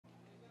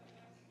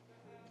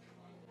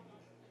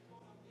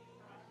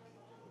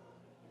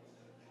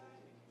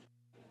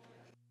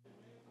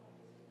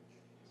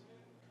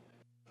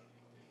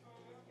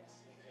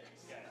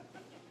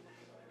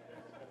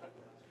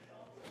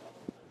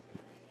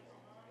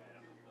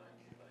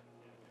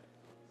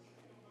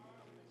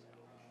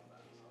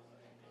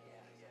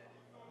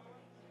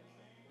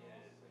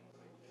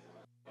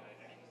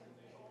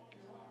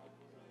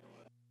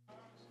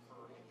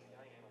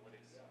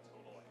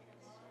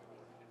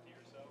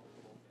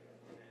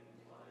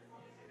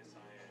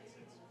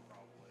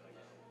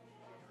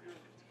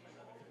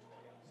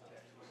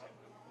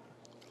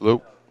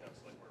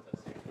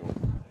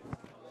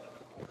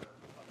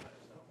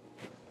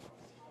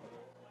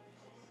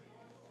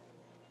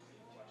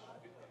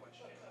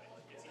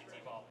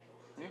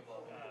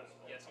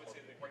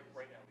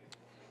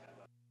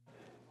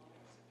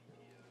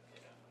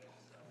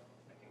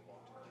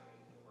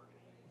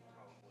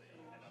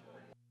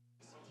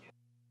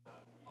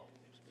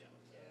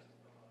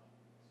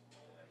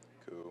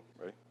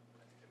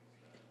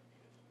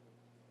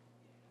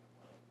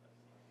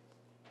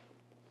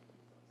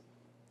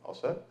All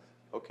set?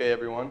 Okay,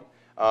 everyone.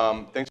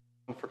 Thanks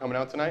for coming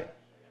out tonight.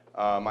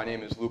 My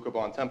name is Luca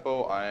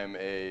Bontempo. I am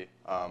a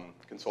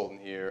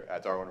consultant here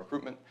at Darwin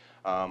Recruitment.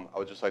 I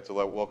would just like to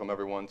welcome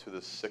everyone to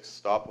the sixth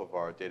stop of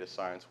our Data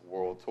Science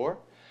World Tour.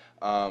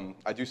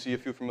 I do see a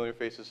few familiar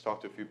faces,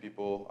 talked to a few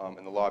people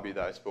in the lobby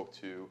that I spoke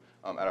to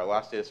at our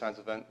last Data Science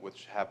event,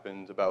 which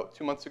happened about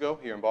 2 months ago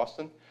here in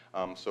Boston.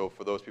 So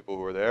for those people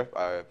who were there,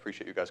 I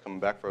appreciate you guys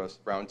coming back for us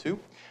round two.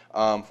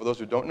 For those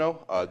who don't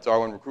know,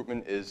 Darwin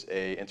Recruitment is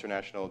an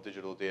international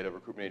digital data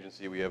recruitment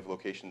agency. We have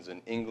locations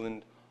in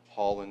England,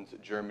 Holland,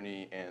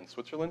 Germany, and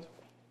Switzerland.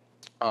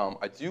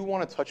 I do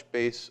want to touch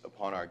base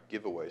upon our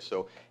giveaway.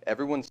 So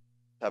everyone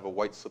have a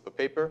white slip of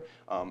paper.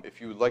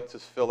 If you would like to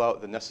fill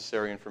out the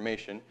necessary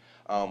information,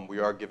 we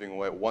are giving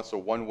away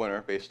one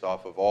winner based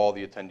off of all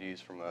the attendees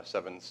from the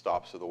 7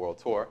 stops of the World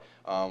Tour.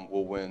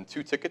 Will win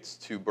 2 tickets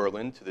to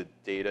Berlin to the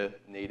Data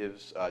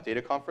Natives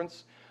Data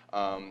Conference.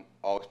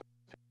 All expenses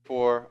paid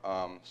for.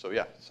 So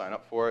yeah, sign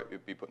up for it.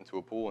 You'll be put into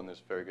a pool, and there's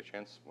a very good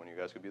chance one of you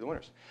guys could be the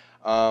winners.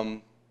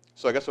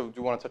 So I guess I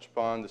do want to touch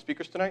upon the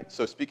speakers tonight.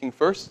 So speaking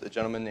first, a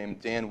gentleman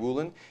named Dan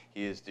Wulin.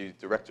 He is the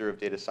Director of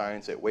Data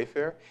Science at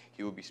Wayfair.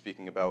 He will be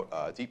speaking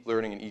about deep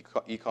learning and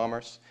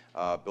e-commerce,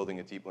 building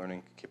a deep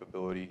learning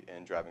capability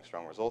and driving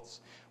strong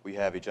results. We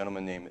have a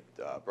gentleman named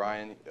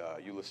Brian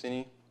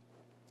Ulicini.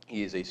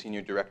 He is a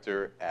Senior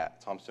Director at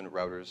Thomson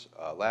Reuters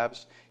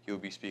Labs. He will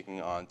be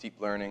speaking on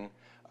deep learning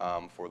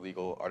for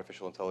legal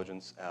artificial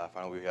intelligence.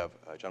 Finally, we have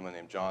a gentleman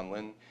named John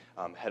Lin,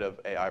 Head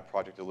of AI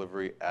Project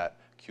Delivery at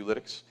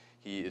Qlytics.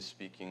 He is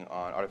speaking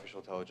on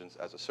artificial intelligence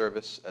as a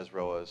service, as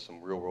well as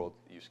some real-world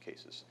use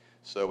cases.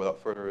 So without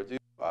further ado,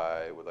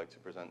 I would like to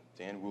present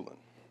Dan Wulin.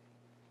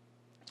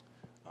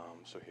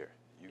 So here,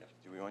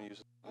 do we want to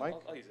use the mic?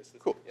 I'll use this.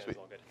 Cool, yeah, sweet, it's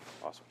all good.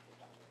 Awesome.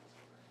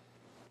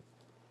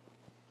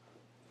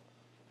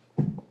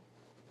 Right,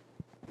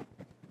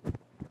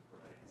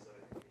 so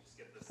we just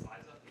get the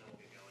slides up and then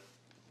we'll get going.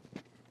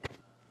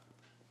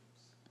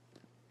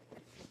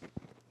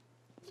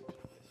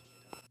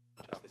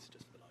 This is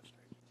just for the live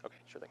stream. Okay,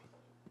 sure thing.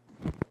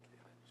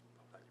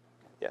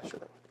 Yeah, sure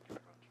thing.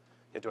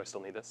 Yeah, do I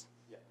still need this?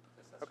 Yeah.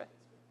 Okay.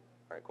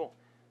 All right, cool.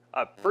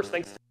 First,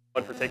 thanks to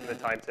everyone for taking the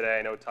time today.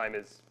 I know time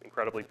is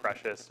incredibly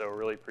precious, so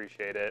really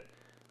appreciate it.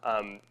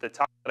 The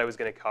topic that I was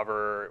going to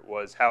cover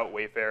was how at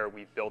Wayfair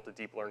we've built a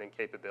deep learning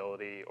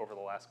capability over the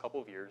last couple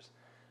of years.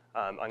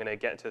 I'm going to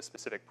get into a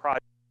specific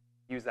project,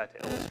 use that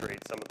to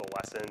illustrate some of the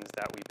lessons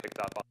that we picked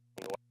up on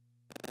the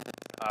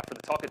way. For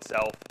the talk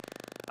itself,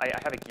 I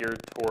have it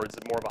geared towards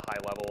more of a high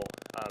level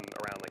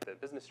around like the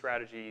business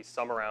strategy,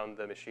 some around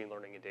the machine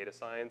learning and data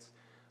science.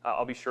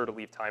 I'll be sure to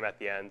leave time at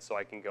the end so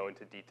I can go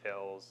into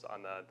details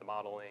on the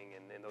modeling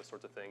and those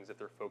sorts of things if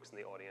there are folks in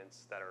the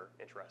audience that are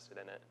interested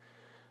in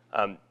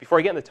it. Before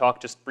I get into the talk,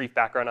 just brief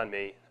background on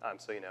me.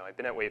 So I've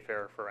been at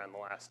Wayfair for around the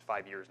last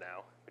 5 years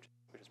now, which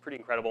is pretty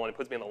incredible, and it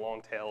puts me in the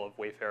long tail of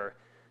Wayfair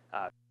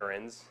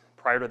veterans.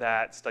 Prior to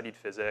that, studied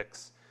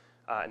physics,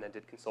 and then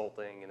did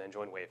consulting, and then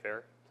joined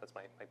Wayfair. That's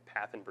my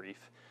path in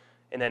brief.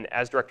 And then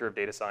as Director of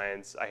Data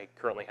Science, I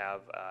currently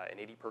have an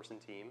 80-person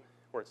team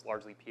where it's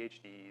largely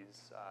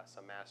PhDs,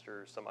 some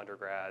masters, some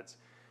undergrads.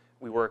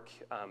 We work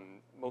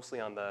mostly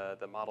on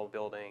the model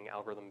building,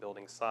 algorithm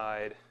building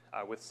side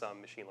with some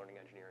machine learning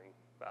engineering.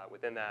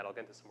 Within that, I'll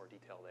get into some more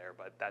detail there,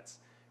 but that's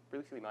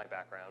briefly my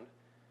background.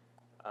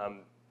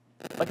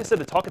 Like I said,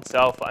 the talk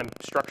itself, I'm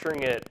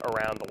structuring it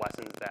around the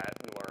lessons that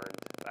we learned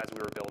as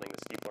we were building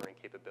this deep learning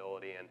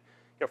capability. And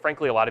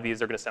frankly, a lot of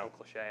these are going to sound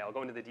cliche. I'll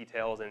go into the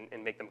details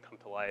and make them come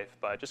to life.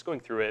 But just going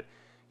through it,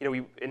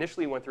 we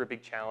initially went through a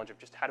big challenge of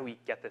just how do we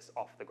get this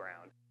off the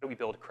ground? How do we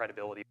build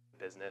credibility in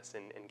the business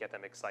and get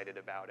them excited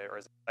about it, or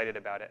as excited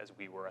about it as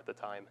we were at the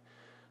time?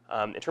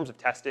 In terms of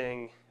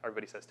testing,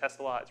 everybody says test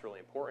a lot. It's really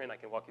important. I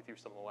can walk you through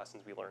some of the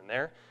lessons we learned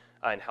there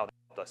and how that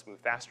helped us move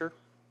faster.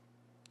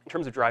 In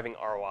terms of driving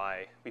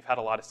ROI, we've had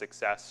a lot of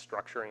success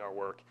structuring our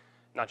work,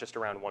 not just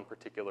around one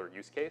particular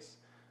use case,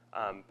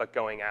 but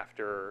going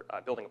after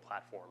building a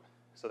platform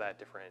so that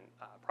different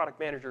product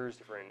managers,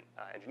 different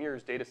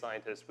engineers, data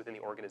scientists within the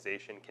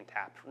organization can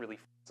tap really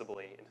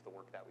flexibly into the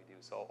work that we do.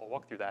 So I'll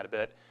walk through that a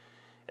bit.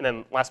 And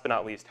then last but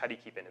not least, how do you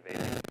keep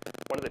innovating?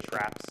 One of the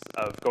traps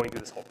of going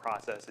through this whole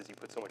process is you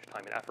put so much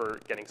time and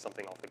effort getting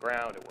something off the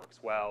ground, it works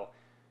well.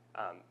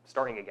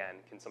 Starting again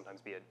can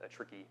sometimes be a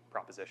tricky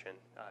proposition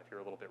if you're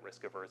a little bit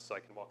risk averse, so I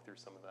can walk through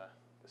some of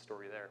the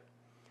story there.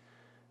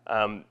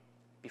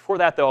 Before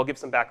that, though, I'll give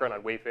some background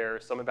on Wayfair,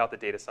 some about the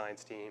data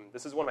science team.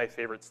 This is one of my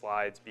favorite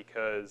slides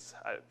because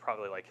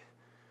probably like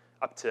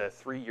up to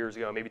 3 years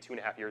ago, maybe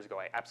 2.5 years ago,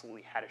 I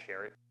absolutely had to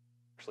share it.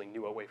 I actually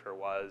knew what Wayfair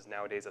was.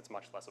 Nowadays, that's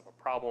much less of a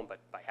problem, but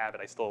if I have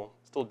it, I still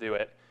do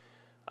it.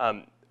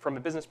 From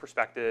a business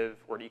perspective,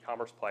 we're an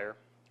e-commerce player.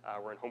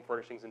 We're in home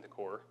furnishings and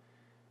decor,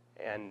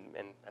 and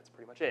that's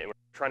pretty much it. And we're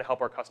trying to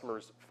help our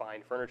customers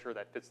find furniture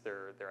that fits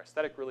their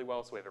aesthetic really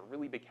well, so we have a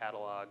really big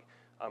catalog.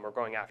 We're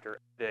going after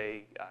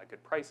everyday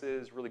good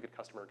prices, really good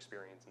customer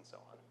experience, and so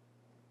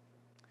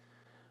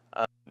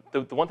on.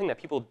 The one thing that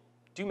people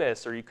do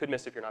miss, or you could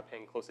miss if you're not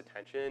paying close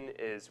attention,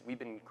 is we've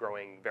been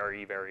growing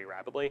very, very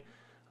rapidly.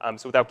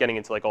 So without getting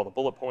into like all the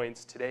bullet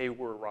points, today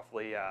we're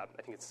roughly, I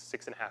think it's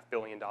 $6.5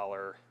 billion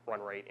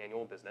run rate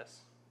annual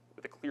business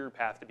with a clear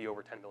path to be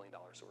over $10 billion.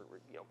 So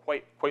we're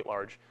quite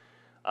large.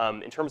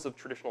 In terms of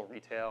traditional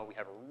retail, we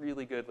have a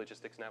really good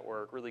logistics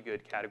network, really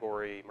good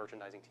category,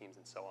 merchandising teams,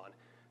 and so on.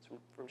 So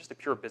from just a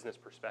pure business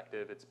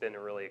perspective, it's been a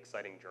really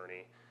exciting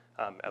journey,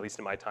 at least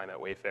in my time at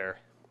Wayfair.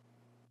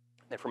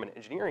 And from an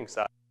engineering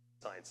side,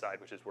 science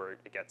side, which is where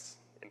it gets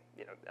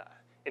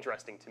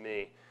interesting to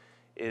me,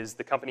 is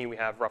the company. We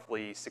have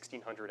roughly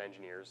 1,600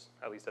 engineers,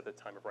 at least at the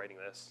time of writing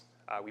this.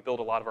 We build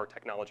a lot of our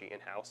technology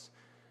in-house.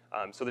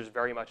 So there's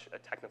very much a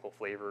technical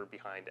flavor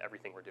behind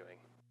everything we're doing.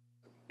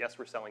 Yes,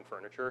 we're selling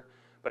furniture,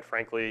 but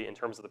frankly, in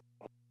terms of the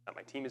problem that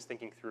my team is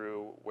thinking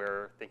through,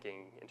 we're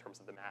thinking in terms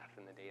of the math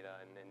and the data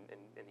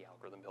and the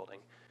algorithm building.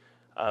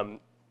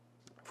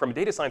 From a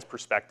data science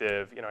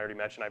perspective, I already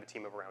mentioned I have a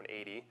team of around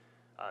 80.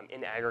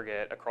 In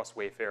aggregate, across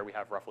Wayfair, we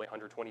have roughly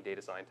 120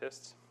 data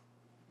scientists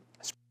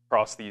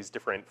across these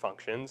different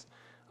functions.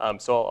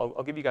 So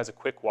I'll give you guys a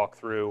quick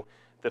walkthrough.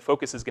 The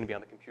focus is going to be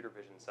on the computer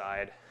vision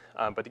side,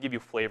 but to give you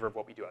a flavor of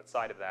what we do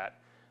outside of that,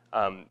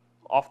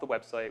 off the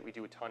website, we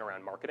do a ton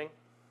around marketing.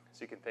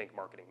 So you can think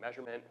marketing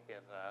measurement. We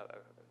have a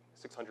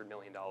 $600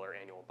 million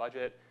annual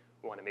budget.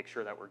 We want to make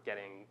sure that we're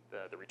getting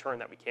the return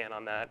that we can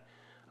on that.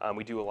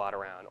 We do a lot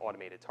around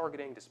automated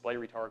targeting, display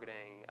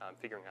retargeting,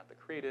 figuring out the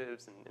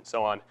creatives, and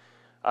so on.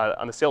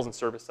 On the sales and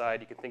service side,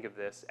 you can think of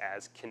this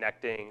as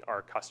connecting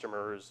our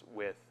customers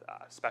with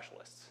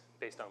specialists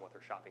based on what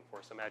they're shopping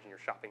for. So imagine you're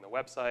shopping the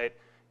website,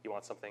 you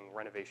want something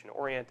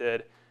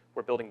renovation-oriented.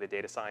 We're building the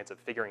data science of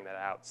figuring that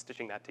out,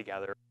 stitching that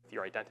together with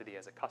your identity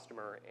as a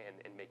customer,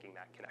 and making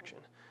that connection.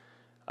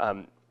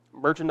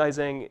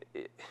 Merchandising,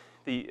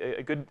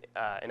 a good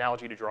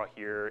analogy to draw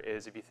here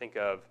is if you think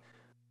of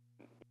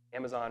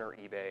Amazon or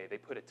eBay, they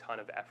put a ton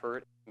of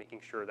effort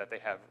making sure that they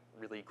have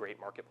really great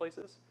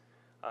marketplaces.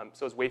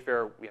 So as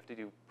Wayfair, we have to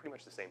do pretty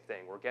much the same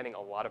thing. We're getting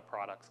a lot of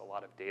products, a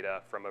lot of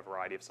data from a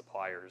variety of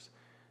suppliers.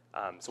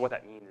 So what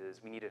that means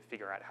is we need to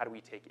figure out how do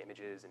we take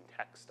images and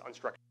text,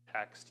 unstructured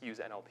text, use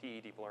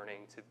NLP, deep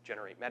learning to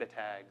generate meta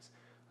tags,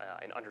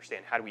 and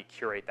understand how do we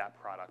curate that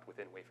product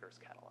within Wayfair's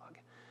catalog.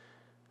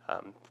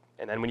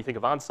 And then when you think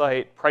of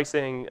on-site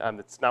pricing,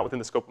 it's not within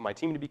the scope of my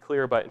team to be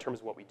clear, but in terms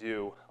of what we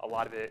do, a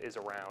lot of it is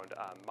around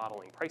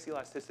modeling price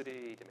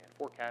elasticity, demand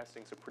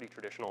forecasting, so pretty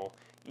traditional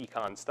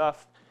econ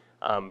stuff.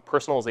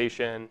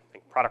 Personalization,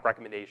 product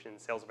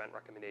recommendations, sales event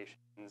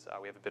recommendations.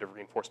 We have a bit of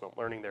reinforcement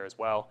learning there as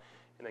well.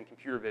 And then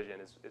computer vision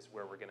is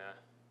where we're going to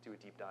do a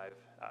deep dive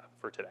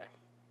for today.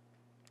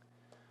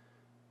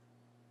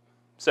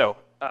 So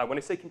when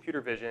I say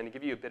computer vision, to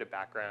give you a bit of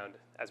background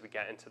as we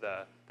get into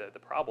the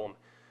problem,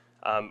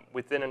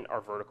 within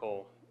our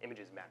vertical,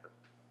 images matter.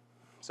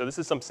 So this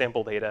is some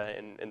sample data,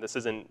 and this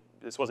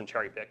wasn't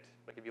cherry-picked.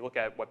 Like if you look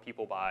at what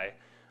people buy,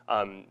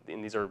 and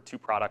these are two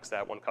products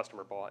that one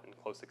customer bought in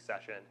close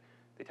succession,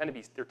 there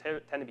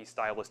tend to be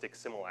stylistic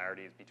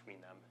similarities between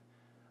them.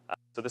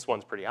 So this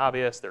one's pretty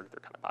obvious. They're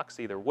kind of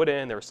boxy. They're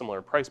wooden. They're a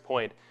similar price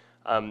point.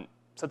 So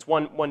that's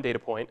one data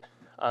point.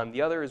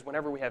 The other is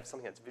whenever we have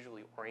something that's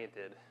visually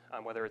oriented,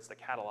 whether it's the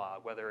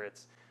catalog, whether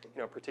it's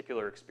a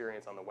particular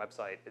experience on the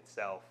website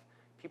itself,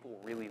 people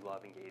really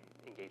love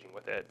engaging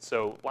with it.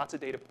 So lots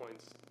of data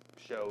points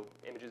show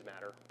images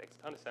matter. Makes a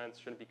ton of sense.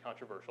 Shouldn't be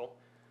controversial.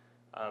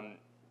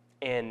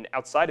 And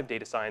outside of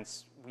data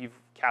science, we've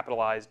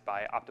capitalized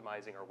by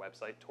optimizing our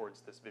website towards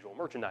this visual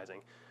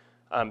merchandising.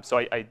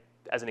 So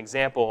as an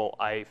example,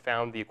 I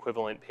found the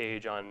equivalent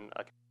page on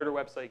a computer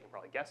website. You can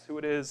probably guess who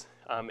it is.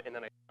 And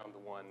then I found the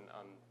one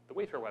on the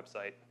Wayfair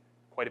website,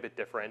 quite a bit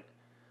different.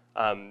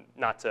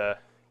 Not to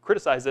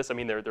criticize this. I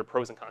mean, there are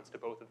pros and cons to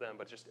both of them,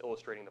 but just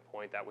illustrating the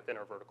point that within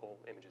our vertical,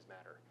 images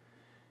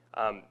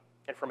matter.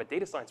 And from a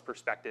data science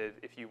perspective,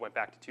 if you went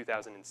back to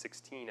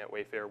 2016 at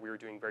Wayfair, we were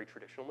doing very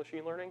traditional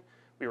machine learning.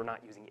 We were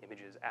not using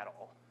images at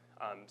all.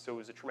 So it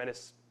was a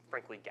tremendous,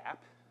 frankly,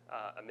 gap,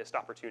 a missed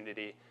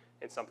opportunity,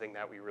 and something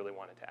that we really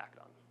wanted to act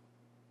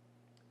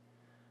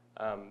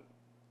on.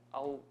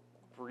 I'll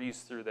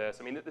breeze through this.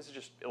 I mean, this is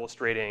just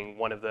illustrating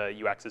one of the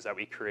UXs that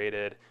we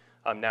created.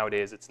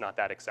 Nowadays, it's not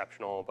that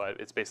exceptional, but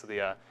it's basically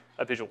a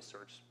visual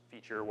search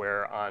feature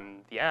where on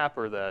the app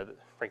or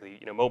frankly,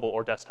 mobile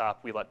or desktop,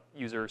 we let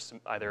users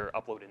either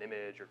upload an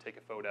image or take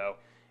a photo,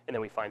 and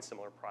then we find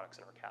similar products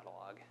in our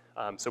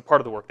catalog. So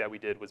part of the work that we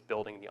did was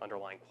building the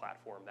underlying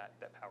platform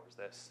that powers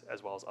this,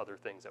 as well as other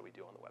things that we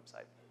do on the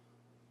website.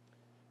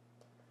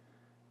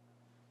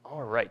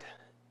 All right.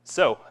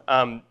 So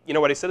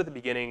what I said at the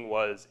beginning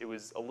was it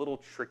was a little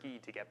tricky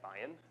to get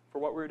buy-in for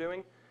what we were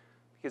doing.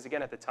 Because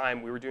again, at the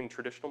time, we were doing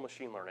traditional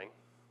machine learning.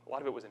 A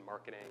lot of it was in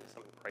marketing,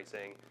 some of the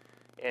pricing.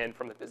 And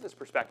from the business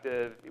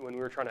perspective, when we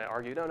were trying to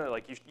argue, no,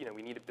 like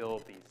we need to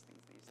build these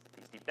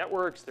deep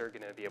networks. They're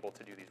going to be able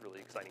to do these really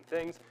exciting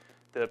things.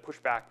 The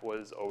pushback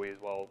was always,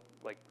 well,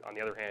 like on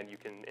the other hand, you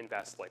can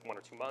invest like 1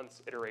 or 2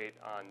 months, iterate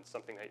on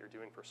something that you're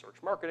doing for search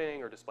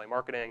marketing or display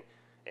marketing,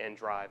 and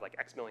drive like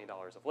X million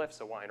dollars of lift,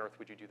 so why on earth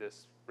would you do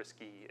this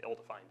risky,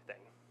 ill-defined thing?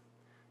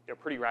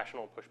 Pretty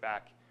rational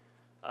pushback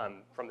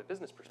from the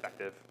business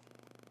perspective.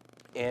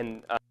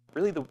 And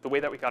really the way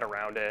that we got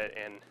around it,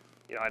 and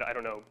I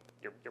don't know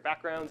your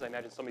backgrounds. I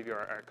imagine some of you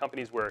are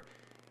companies where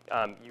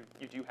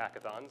you do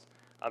hackathons.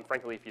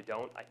 Frankly, if you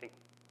don't, I think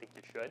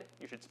you should.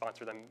 You should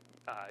sponsor them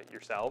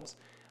yourselves.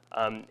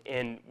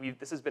 And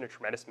this has been a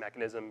tremendous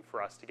mechanism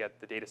for us to get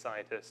the data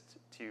scientists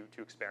to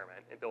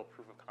experiment and build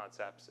proof of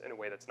concepts in a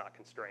way that's not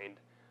constrained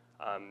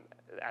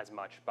as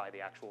much by the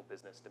actual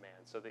business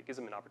demand. So that gives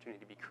them an opportunity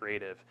to be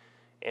creative.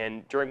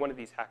 And during one of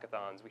these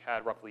hackathons, we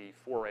had roughly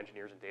 4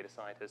 engineers and data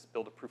scientists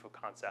build a proof of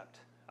concept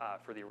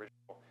for the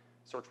original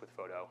search with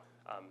photo,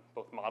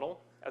 both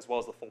model as well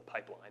as the full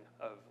pipeline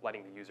of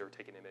letting the user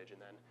take an image and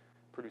then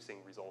producing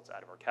results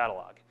out of our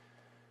catalog.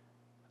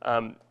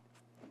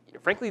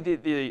 Frankly,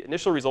 the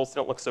initial results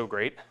don't look so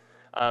great.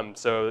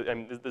 So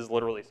this is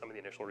literally some of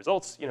the initial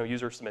results.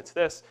 User submits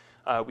this.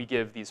 We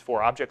give these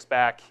 4 objects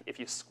back. If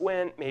you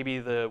squint, maybe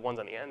the ones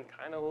on the end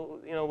kind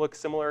of look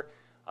similar.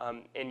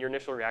 And your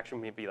initial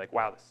reaction may be like,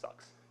 wow, this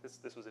sucks.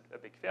 This was a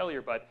big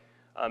failure. But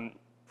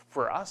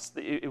for us,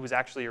 it was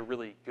actually a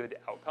really good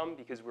outcome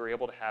because we were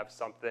able to have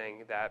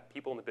something that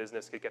people in the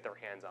business could get their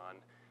hands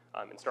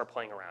on and start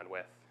playing around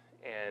with.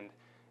 And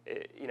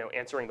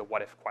answering the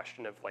what if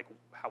question of like,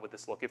 how would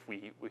this look if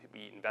we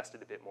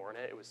invested a bit more in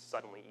it? It was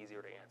suddenly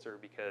easier to answer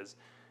because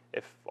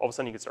if all of a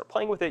sudden you could start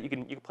playing with it, you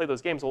can play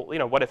those games. Well,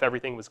 what if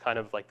everything was kind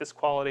of like this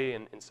quality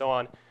and so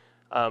on?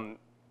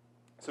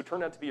 So it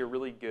turned out to be a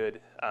really good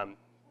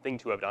thing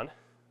to have done.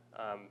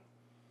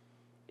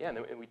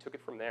 And we took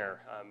it from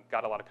there.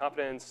 Got a lot of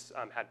confidence,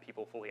 had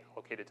people fully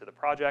allocated to the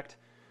project.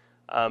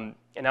 And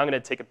now I'm going to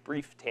take a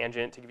brief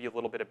tangent to give you a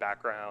little bit of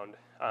background.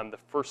 The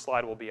first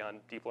slide will be on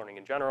deep learning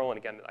in general. And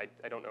again,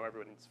 I don't know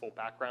everyone's full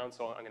background,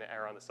 so I'm going to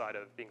err on the side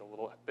of being a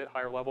little bit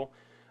higher level.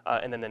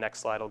 And then the next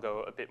slide will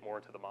go a bit more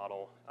into the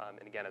model.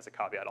 And again, as a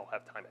caveat, I'll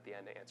have time at the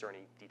end to answer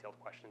any detailed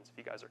questions if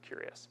you guys are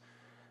curious.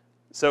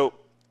 So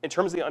in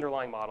terms of the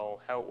underlying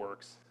model, how it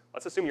works,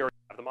 let's assume you already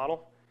have the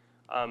model.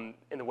 And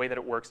the way that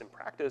it works in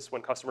practice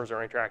when customers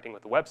are interacting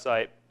with the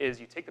website is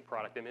you take the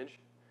product image,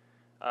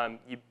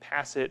 you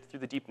pass it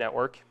through the deep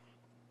network,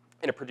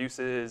 and it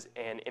produces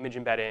an image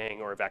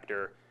embedding or a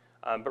vector.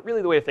 But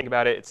really the way to think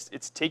about it,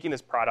 it's taking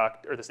this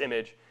product or this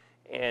image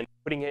and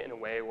putting it in a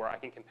way where I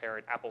can compare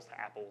it apples to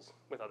apples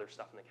with other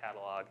stuff in the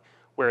catalog,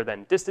 where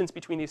then distance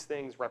between these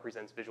things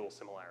represents visual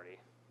similarity.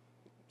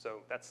 So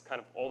that's kind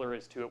of all there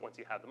is to it once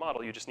you have the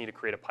model. You just need to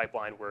create a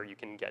pipeline where you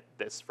can get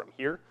this from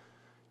here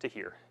to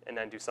here, and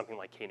then do something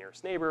like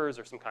k-nearest neighbors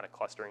or some kind of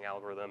clustering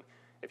algorithm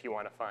if you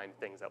want to find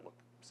things that look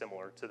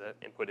similar to the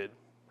inputted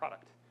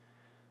product.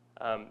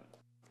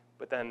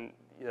 But then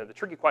the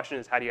tricky question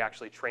is how do you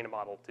actually train a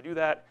model to do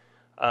that?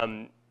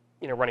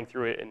 Running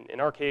through it in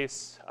our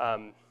case,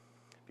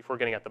 before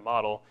getting at the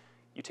model,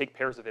 you take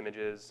pairs of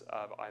images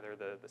of either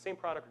the same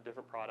product or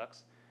different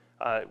products.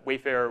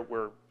 Wayfair,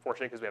 we're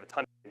fortunate because we have a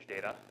ton of image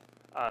data.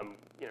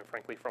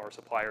 Frankly, from our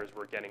suppliers,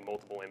 we're getting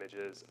multiple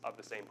images of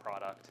the same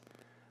product.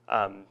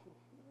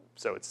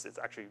 So it's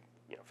actually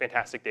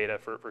fantastic data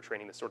for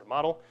training this sort of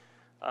model.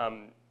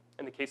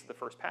 In the case of the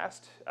first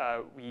pass,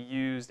 we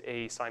used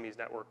a Siamese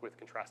network with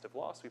contrastive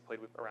loss. We played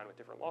around with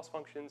different loss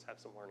functions, have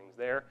some learnings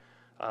there.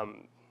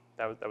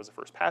 That was the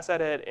first pass at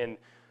it. And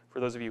for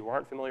those of you who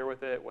aren't familiar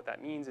with it, what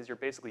that means is you're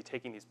basically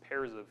taking these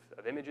pairs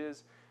of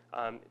images,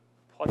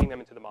 plugging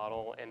them into the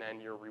model, and then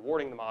you're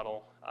rewarding the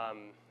model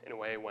in a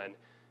way when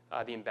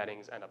the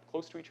embeddings end up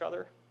close to each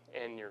other,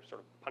 and you're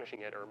sort of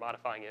punishing it or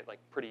modifying it like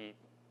pretty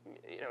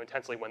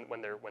intensely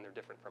when they're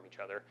different from each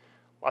other.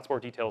 Lots more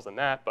details than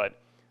that, but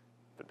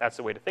that's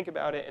the way to think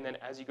about it. And then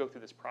as you go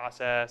through this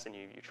process and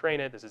you train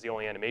it, this is the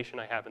only animation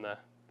I have in the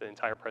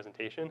entire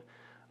presentation.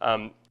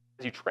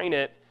 As you train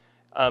it,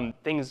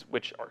 things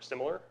which are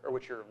similar or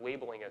which you're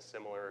labeling as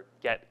similar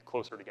get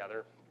closer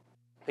together.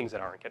 Things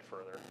that aren't get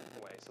further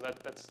away. So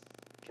that's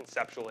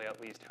conceptually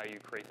at least how you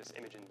create this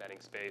image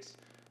embedding space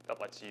that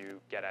lets you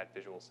get at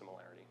visual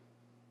similarity.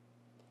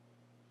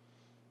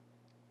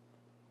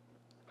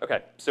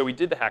 Okay, so we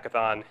did the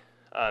hackathon.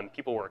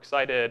 People were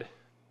excited.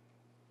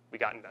 We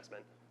got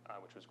investment,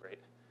 which was great.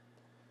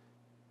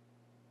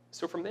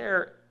 So from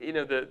there,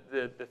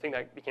 the thing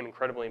that became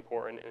incredibly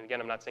important, and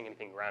again, I'm not saying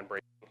anything groundbreaking.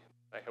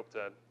 I hope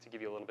to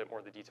give you a little bit more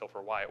of the detail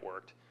for why it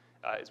worked,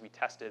 is we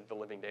tested the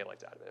living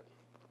daylights out of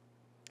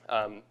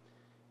it.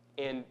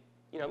 And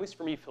at least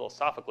for me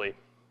philosophically,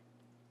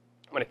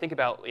 when I think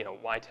about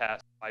why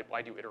test,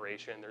 why do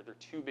iteration, there are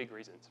 2 big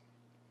reasons.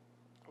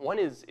 One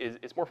is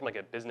it's more from like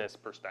a business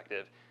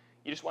perspective.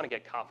 You just want to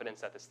get confidence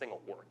that this thing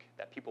will work,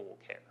 that people will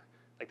care.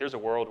 Like there's a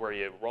world where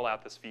you roll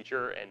out this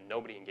feature and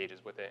nobody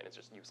engages with it and it's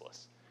just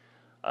useless.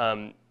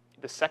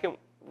 The second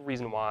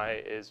reason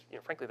why is,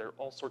 frankly, there are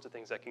all sorts of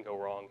things that can go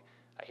wrong.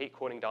 I hate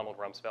quoting Donald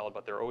Rumsfeld,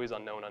 but there are always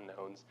unknown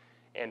unknowns.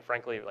 And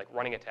frankly, like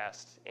running a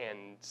test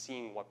and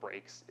seeing what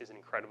breaks is an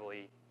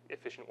incredibly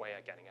efficient way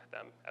at getting at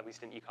them, at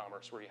least in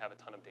e-commerce where you have a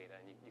ton of data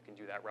and you can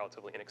do that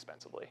relatively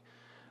inexpensively.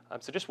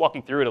 So just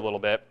walking through it a little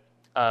bit,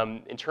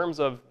 In terms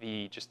of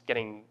just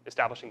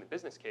establishing the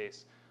business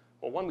case,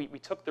 well, one, we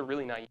took the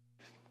really naive,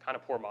 kind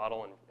of poor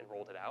model and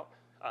rolled it out.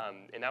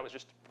 And that was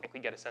just, frankly,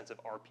 get a sense of,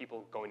 are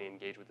people going to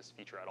engage with this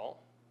feature at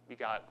all? We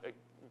got a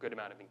good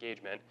amount of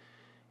engagement.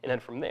 And then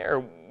from there,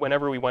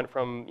 whenever we went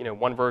from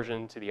one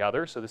version to the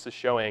other, so this is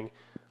showing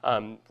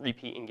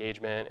repeat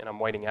engagement, and I'm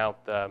whiting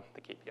out the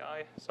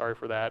KPI, sorry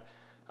for that.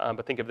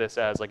 But think of this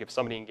as like if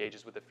somebody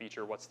engages with the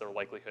feature, what's their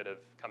likelihood of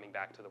coming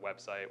back to the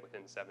website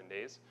within 7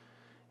 days?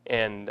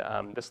 And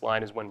this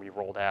line is when we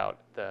rolled out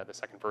the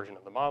second version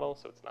of the model,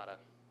 so it's not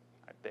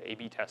the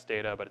A/B test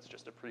data, but it's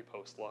just a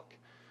pre-post look.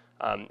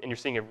 And you're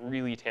seeing a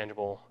really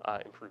tangible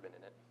improvement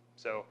in it.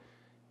 So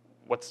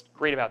what's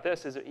great about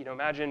this is,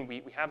 imagine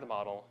we have the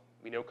model,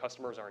 we know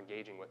customers are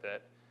engaging with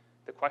it.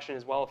 The question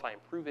is, well, if I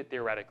improve it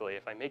theoretically,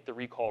 if I make the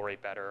recall rate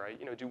better,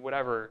 do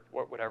whatever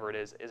it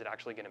is it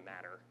actually going to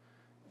matter?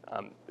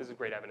 This is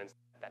great evidence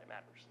that it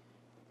matters.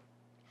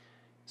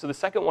 So the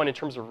second one, in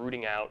terms of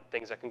rooting out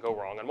things that can go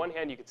wrong, on one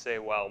hand, you could say,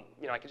 well,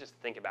 I could just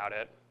think about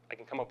it. I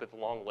can come up with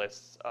long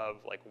lists of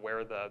like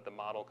where the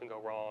model can go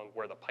wrong,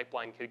 where the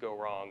pipeline could go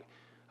wrong,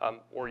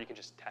 or you can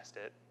just test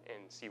it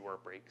and see where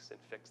it breaks and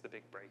fix the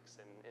big breaks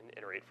and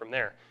iterate from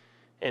there.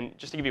 And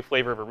just to give you a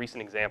flavor of a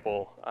recent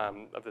example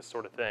of this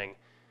sort of thing,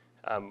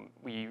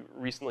 we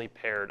recently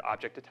paired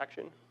object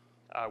detection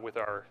with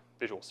our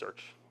visual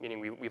search, meaning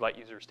we let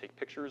users take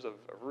pictures of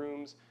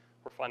rooms.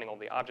 We're finding all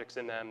the objects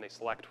in them. They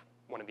select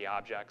one of the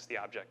objects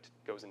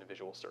goes into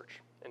visual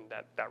search, and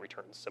that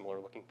returns similar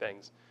looking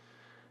things.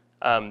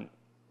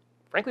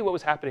 Frankly, what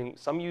was happening,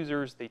 some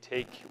users, they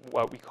take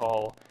what we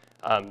call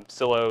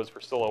silos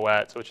for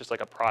silhouette, so it's just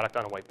like a product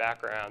on a white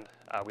background.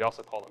 We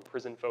also call them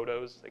prison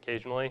photos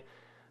occasionally.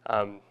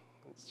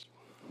 It's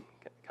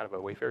kind of a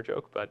Wayfair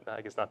joke, but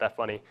I guess not that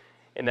funny.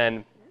 And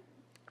then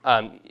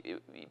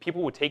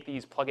people would take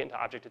these, plug it into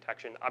object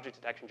detection. Object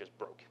detection just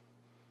broke.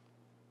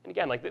 And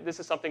again, like this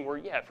is something where,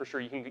 yeah, for sure,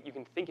 you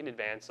can think in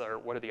advance, or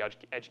what are the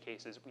edge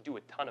cases? We do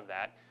a ton of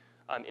that.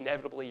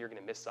 Inevitably, you're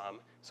going to miss some.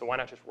 So why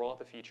not just roll out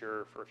the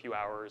feature for a few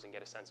hours and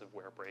get a sense of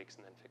where it breaks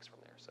and then fix from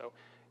there? So,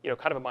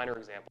 kind of a minor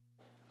example,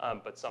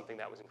 but something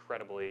that was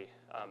incredibly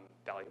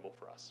valuable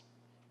for us.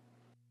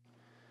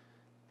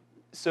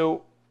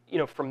 So,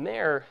 from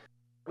there,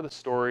 part of the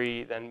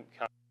story then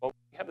becomes, well,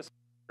 we have this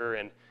feature,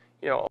 and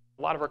a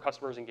lot of our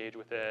customers engage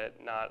with it,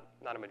 not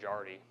a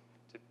majority,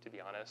 to be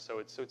honest. So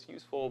it's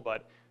useful,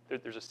 but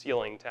there's a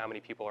ceiling to how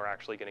many people are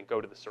actually going to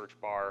go to the search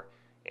bar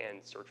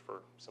and search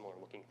for similar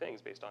looking things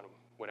based on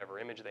whatever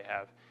image they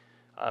have.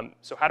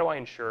 So how do I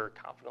ensure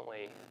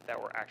confidently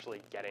that we're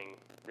actually getting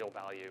real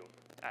value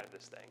out of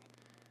this thing?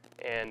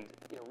 And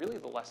really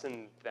the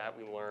lesson that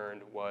we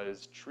learned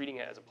was treating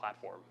it as a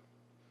platform.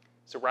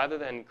 So rather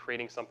than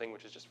creating something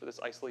which is just for this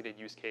isolated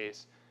use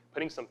case,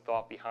 putting some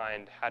thought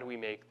behind how do we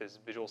make this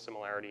visual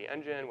similarity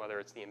engine, whether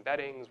it's the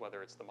embeddings,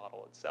 whether it's the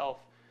model itself,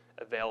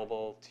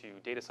 available to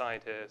data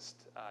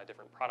scientists,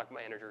 different product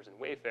managers in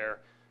Wayfair,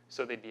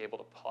 so they'd be able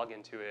to plug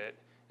into it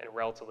in a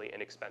relatively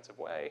inexpensive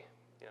way,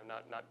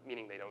 not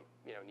meaning they don't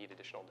need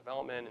additional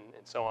development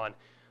and so on,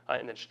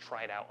 and then just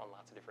try it out on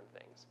lots of different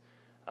things.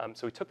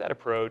 So we took that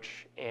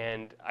approach,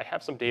 and I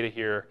have some data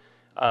here.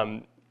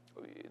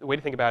 The way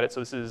to think about it,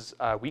 so this is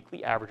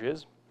weekly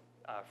averages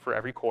for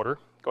every quarter,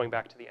 going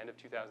back to the end of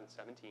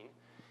 2017.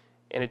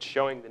 And it's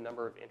showing the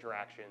number of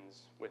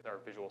interactions with our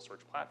visual search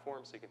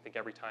platform. So you can think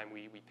every time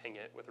we ping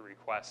it with a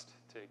request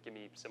to give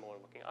me similar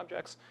looking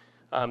objects,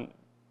 an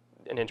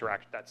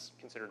interaction, that's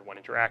considered one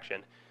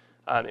interaction.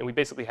 And we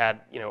basically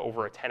had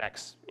over a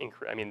 10x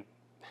increase. I mean,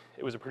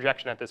 it was a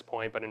projection at this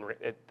point, but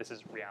this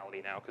is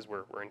reality now because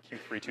we're in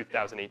Q3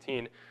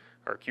 2018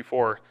 or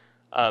Q4.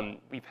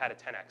 We've had a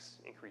 10x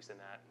increase in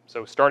that.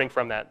 So starting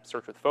from that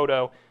search with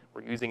photo,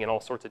 we're using in all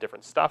sorts of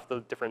different stuff. The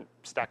different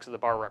stacks of the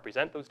bar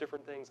represent those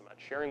different things. I'm not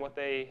sharing what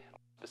they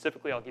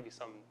specifically. I'll give you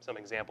some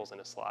examples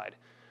in a slide.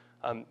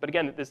 But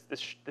again,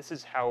 this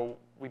is how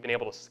we've been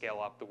able to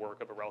scale up the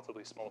work of a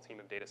relatively small team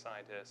of data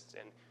scientists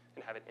and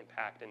have it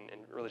impact and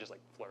really just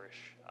like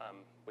flourish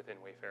within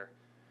Wayfair.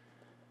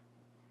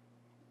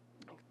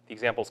 The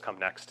examples come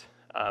next.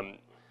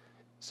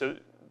 So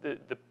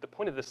the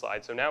point of this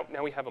slide, so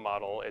now we have a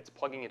model. It's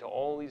plugging into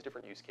all these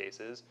different use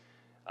cases.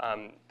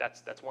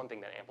 That's one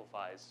thing that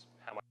amplifies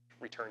how much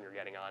return you're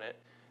getting on it.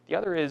 The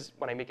other is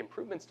when I make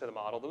improvements to the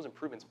model, those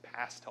improvements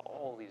pass to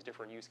all these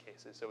different use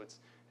cases. So it's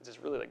this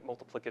really like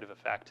multiplicative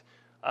effect.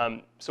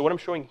 So what I'm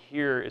showing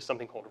here is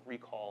something called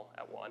recall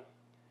at one.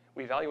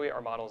 We evaluate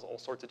our models all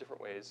sorts of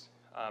different ways.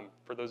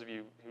 For those of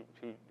you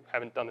who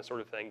haven't done this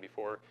sort of thing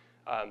before,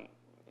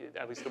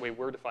 at least the way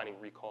we're defining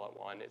recall at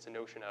one, it's a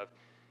notion of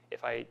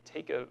if I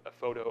take a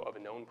photo of a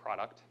known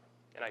product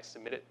and I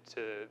submit it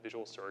to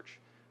visual search,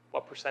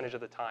 what percentage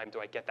of the time do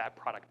I get that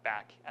product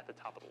back at the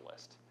top of the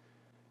list?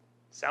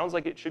 Sounds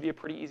like it should be a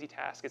pretty easy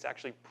task. It's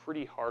actually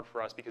pretty hard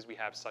for us because we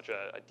have such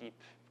a deep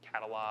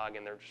catalog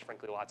and there's just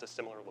frankly lots of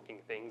similar looking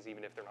things,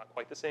 even if they're not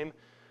quite the same.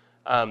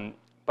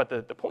 But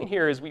the point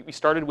here is we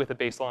started with a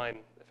baseline,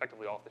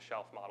 effectively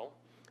off-the-shelf model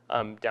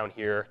down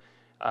here.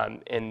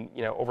 And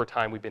over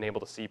time, we've been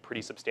able to see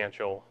pretty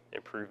substantial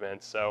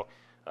improvements. So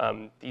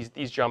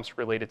these jumps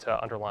related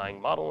to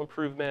underlying model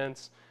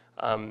improvements.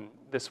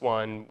 This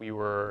one, we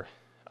were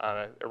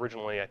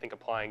originally, I think,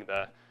 applying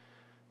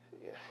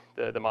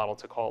the model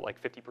to call it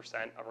like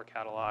 50% of our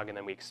catalog, and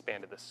then we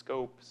expanded the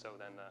scope, so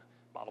then the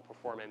model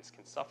performance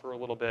can suffer a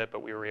little bit,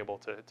 but we were able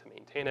to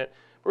maintain it.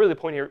 But really the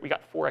point here, we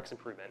got 4x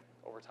improvement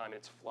over time, and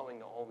it's flowing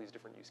to all these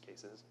different use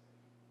cases.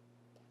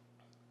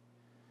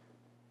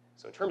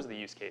 So in terms of the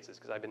use cases,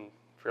 because I've been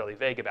fairly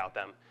vague about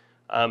them,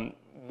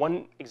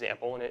 one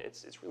example, and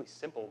it's really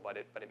simple, but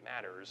it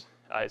matters,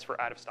 is for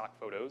out-of-stock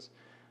photos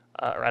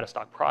or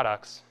out-of-stock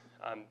products.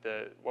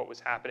 What was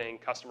happening,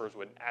 customers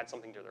would add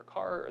something to their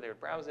cart, or they would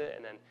browse it,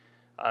 and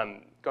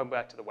then go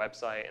back to the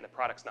website, and the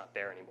product's not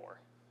there anymore.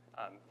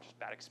 Just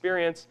bad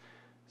experience.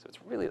 So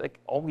it's really like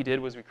all we did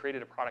was we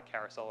created a product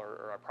carousel,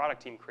 or our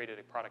product team created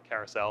a product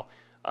carousel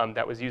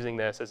that was using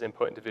this as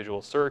input into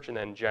visual search and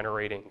then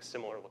generating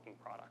similar looking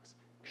products.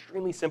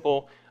 Extremely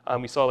simple.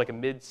 We saw like a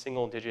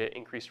mid-single-digit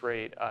increase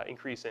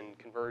in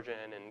conversion,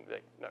 and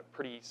a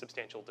pretty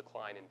substantial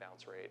decline in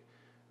bounce rate.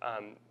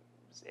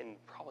 And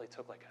probably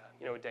took like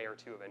a day or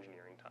two of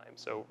engineering time.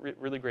 So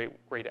really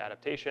great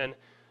adaptation.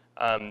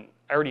 I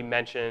already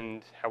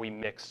mentioned how we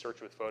mix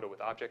search with photo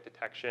with object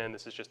detection.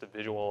 This is just a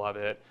visual of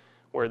it,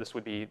 where this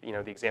would be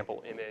the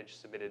example image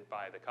submitted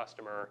by the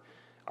customer.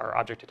 Our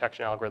object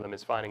detection algorithm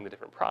is finding the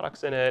different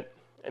products in it,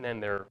 and then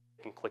they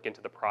can click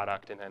into the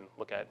product and then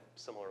look at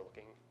similar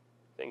looking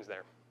things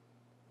there.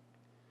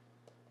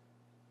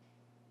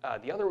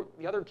 The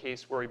other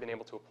case where we've been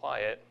able to apply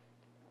it,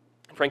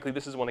 frankly,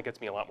 this is one that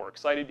gets me a lot more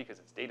excited because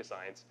it's data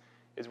science,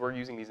 is we're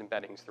using these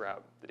embeddings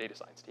throughout the data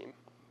science team.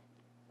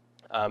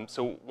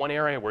 So one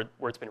area where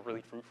it's been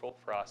really fruitful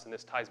for us, and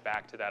this ties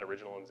back to that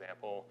original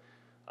example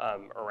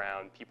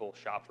around people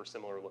shop for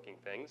similar looking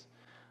things,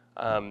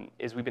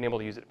 is we've been able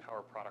to use it to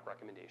power product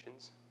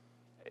recommendations.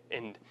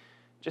 And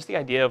just the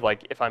idea of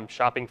like, if I'm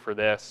shopping for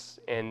this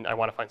and I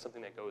want to find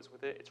something that goes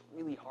with it, it's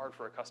really hard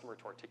for a customer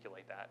to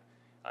articulate that.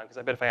 Because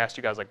I bet if I asked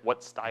you guys, like,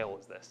 what style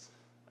is this?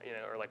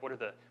 Or like, what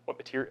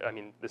material? I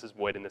mean, this is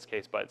wood in this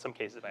case, but in some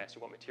cases, if I asked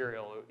you what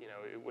material,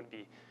 it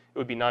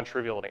would be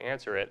non-trivial to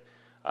answer it.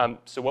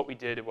 So what we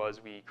did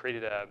was we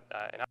created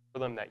an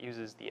algorithm that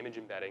uses the image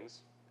embeddings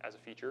as a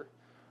feature,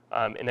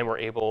 and then we're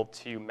able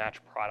to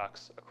match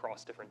products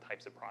across different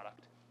types of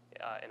product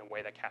in a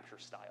way that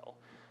captures style.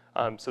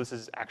 So this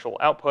is actual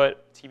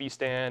output, TV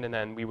stand, and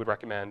then we would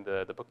recommend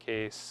the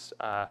bookcase.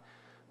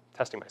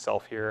 Testing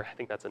myself here, I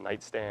think that's a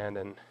nightstand,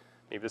 and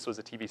maybe this was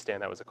a TV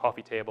stand that was a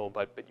coffee table,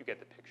 but you get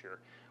the picture.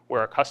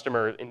 Where a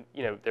customer,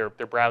 they're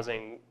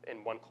browsing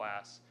in one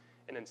class,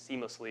 and then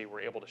seamlessly we're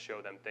able to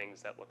show them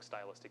things that look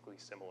stylistically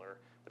similar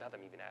without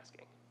them even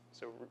asking.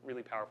 So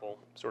really powerful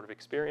sort of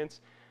experience.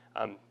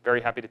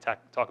 Very happy to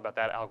talk about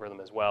that algorithm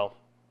as well.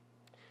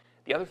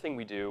 The other thing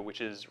we do,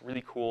 which is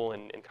really cool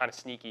and kind of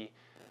sneaky,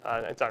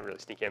 it's not really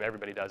sneaky, I mean,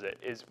 everybody does it,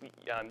 is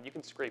you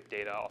can scrape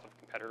data off of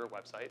competitor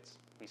websites.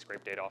 We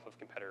scrape data off of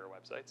competitor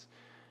websites.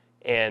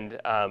 And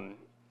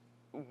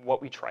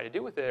what we try to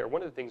do with it, or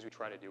one of the things we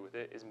try to do with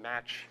it, is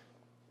match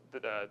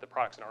the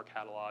products in our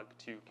catalog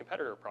to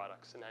competitor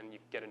products, and then you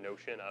get a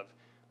notion of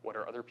what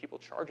are other people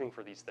charging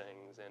for these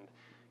things, and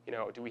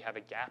do we have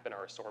a gap in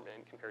our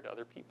assortment compared to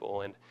other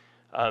people? And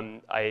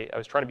I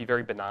was trying to be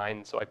very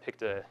benign, so I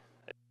picked an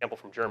example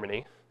from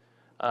Germany.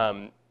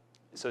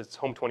 So it's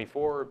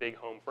Home24, a big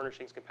home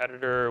furnishings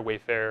competitor.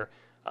 Wayfair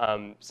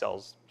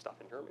sells stuff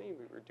in Germany.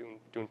 We were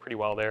doing pretty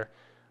well there.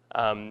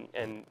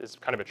 And it's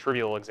kind of a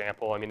trivial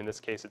example. I mean, in this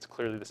case, it's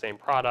clearly the same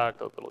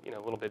product, a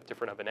little bit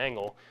different of an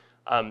angle.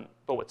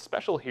 But what's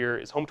special here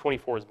is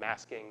Home24 is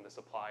masking the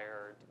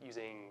supplier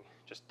using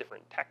just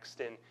different text.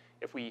 And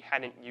if we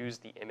hadn't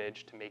used the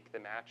image to make the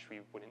match,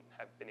 we wouldn't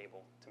have been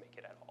able to make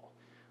it at all.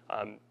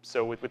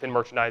 So within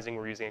merchandising,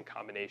 we're using a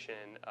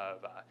combination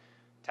of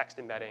text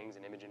embeddings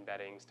and image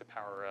embeddings to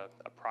power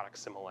a product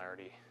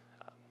similarity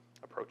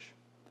approach.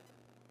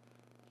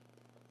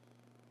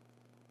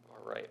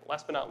 All right,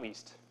 last but not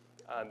least.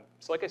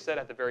 So like I said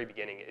at the very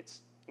beginning,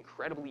 it's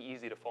incredibly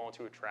easy to fall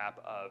into a trap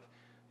of,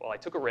 well, I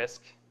took a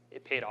risk,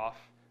 it paid off,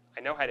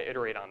 I know how to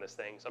iterate on this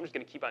thing, so I'm just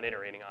going to keep on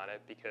iterating on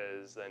it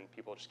because then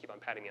people just keep on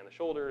patting me on the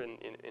shoulder and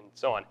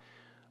so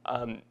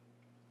on.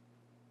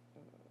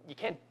 You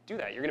can't do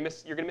that. You're going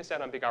to miss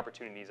out on big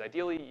opportunities.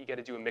 Ideally, you get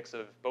to do a mix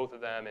of both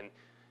of them, and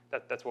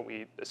that's what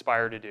we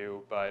aspire to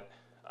do. But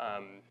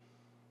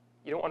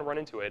you don't want to run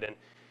into it.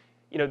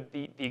 And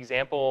the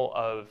example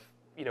of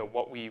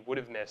what we would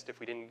have missed if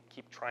we didn't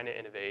keep trying to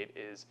innovate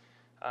is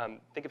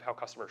think of how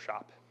customers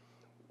shop.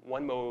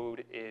 One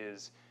mode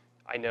is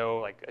I know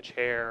like a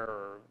chair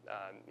or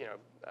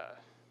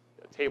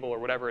a table or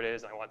whatever it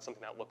is, and I want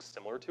something that looks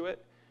similar to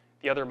it.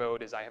 The other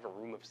mode is I have a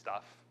room of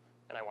stuff,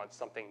 and I want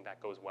something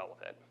that goes well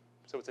with it.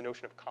 So it's a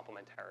notion of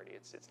complementarity.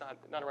 It's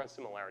not around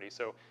similarity.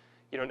 So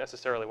you don't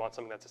necessarily want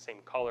something that's the same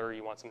color.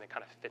 You want something that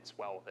kind of fits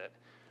well with it.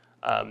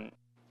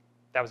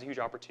 That was a huge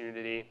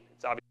opportunity.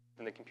 It's obviously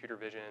in the computer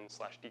vision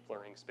 / deep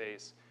learning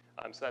space.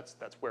 So that's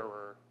what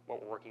we're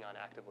working on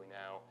actively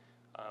now.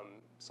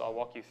 So I'll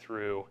walk you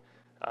through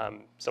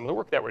some of the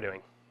work that we're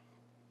doing.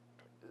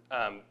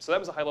 So that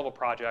was a high-level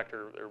project,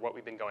 or what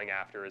we've been going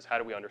after, is how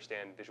do we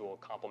understand visual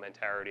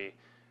complementarity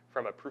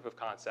from a proof of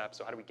concept.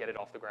 So how do we get it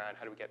off the ground?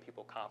 How do we get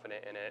people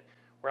confident in it?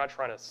 We're not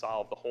trying to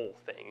solve the whole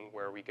thing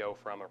where we go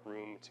from a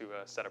room to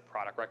a set of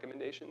product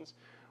recommendations.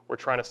 We're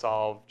trying to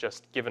solve,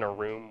 just given a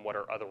room, what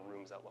are other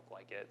rooms that look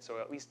like it? So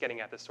at least getting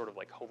at this sort of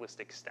like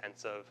holistic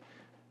sense of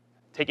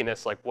taking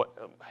this, like,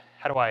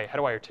 how do I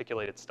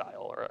articulate its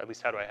style, or at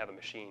least how do I have a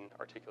machine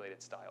articulate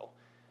its style?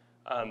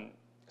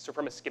 So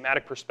from a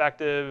schematic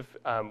perspective,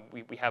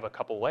 we have a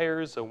couple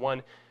layers. So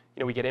one,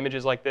 we get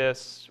images like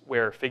this.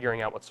 We're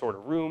figuring out what sort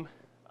of room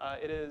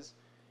it is.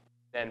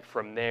 Then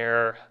from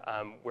there,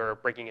 we're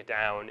breaking it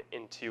down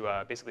into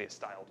basically a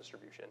style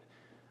distribution.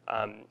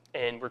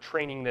 And we're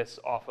training this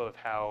off of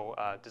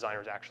how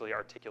designers actually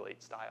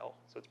articulate style.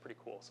 So it's pretty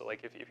cool. So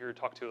like if you were to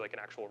talk to like an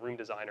actual room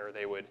designer,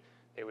 they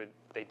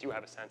do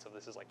have a sense of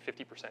this is like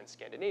 50%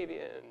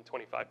 Scandinavian,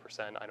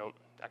 25%. I don't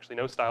actually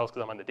know styles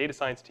because I'm on the data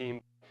science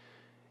team.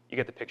 You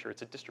get the picture.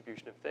 It's a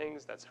distribution of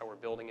things. That's how we're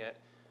building it.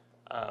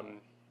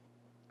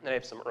 Then I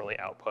have some early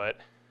output.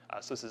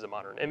 So this is a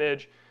modern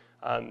image.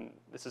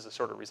 This is the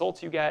sort of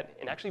results you get.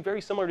 And actually very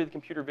similar to the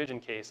computer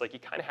vision case, like you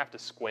kind of have to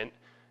squint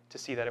to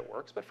see that it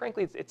works. But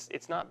frankly,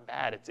 it's not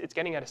bad. It's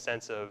getting at a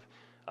sense of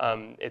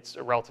it's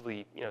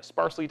relatively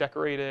sparsely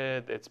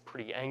decorated. It's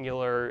pretty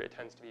angular. It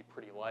tends to be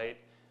pretty light.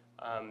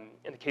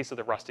 In the case of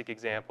the rustic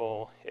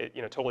example, it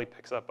totally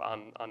picks up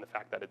on the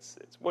fact that it's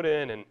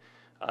wooden, and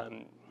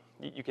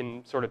you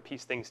can sort of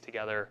piece things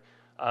together.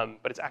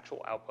 But its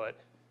actual output,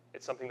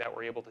 it's something that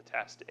we're able to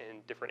test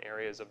in different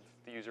areas of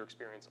the user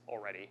experience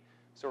already.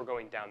 So we're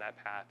going down that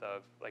path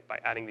of, like, by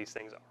adding these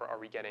things, are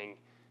we getting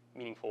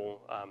meaningful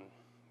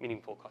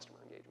customer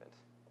engagement?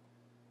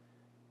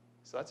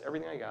 So that's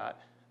everything I got.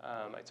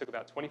 I took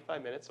about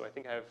 25 minutes, so I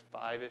think I have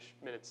 5-ish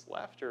minutes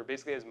left, or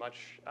basically as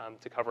much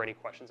to cover any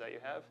questions that you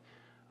have.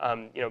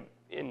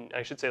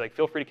 I should say, like,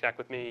 feel free to connect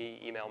with me,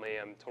 email me.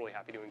 I'm totally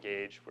happy to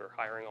engage. We're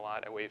hiring a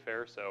lot at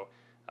Wayfair, so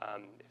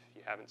if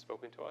you haven't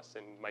spoken to us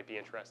and might be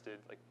interested,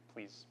 like,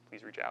 please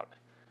reach out.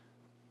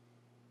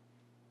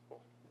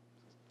 Cool.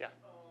 Yeah.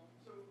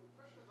 So,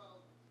 question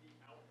about the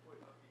output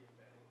of the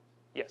embedding.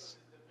 Yes. So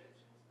the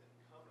dimensions that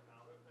come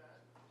out of that,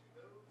 do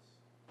those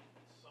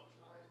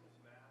sometimes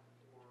map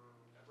or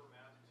ever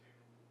map to,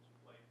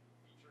 like,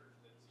 features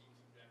that seem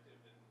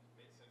subjective and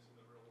make sense in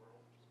the real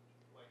world?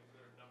 Like, is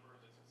there a number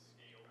that's a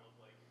scale of,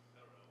 like,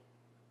 I don't know?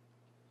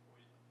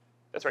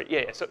 That's right.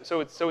 Yeah.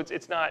 So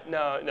it's not,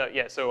 no.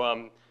 Yeah. So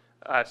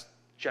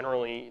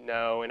generally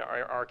no. In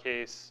our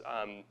case,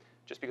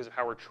 just because of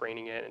how we're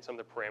training it and some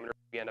of the parameters,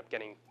 we end up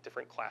getting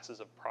different classes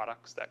of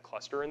products that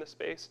cluster in the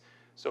space.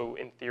 So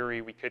in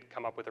theory, we could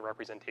come up with a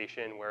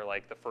representation where,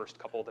 like, the first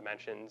couple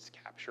dimensions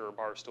capture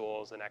bar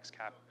stools, the next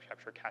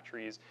capture cat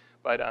trees,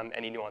 but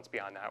any nuance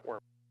beyond that, we're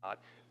not.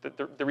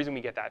 The reason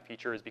we get that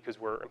feature is because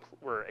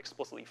we're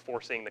explicitly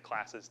forcing the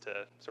classes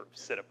to sort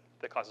of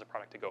the classes of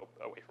product to go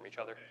away from each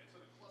other. Okay, so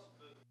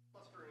the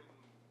clustering,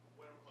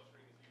 whatever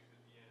clustering is used at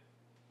the end,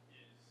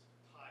 is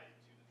tied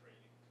to the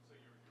training. So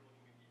you're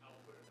looking at the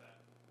output of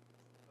that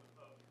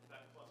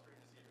clustering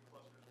to see if it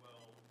clusters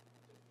well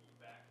to feed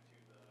back to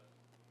the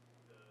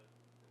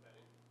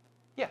embedding.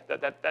 Yeah,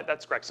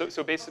 that's correct. So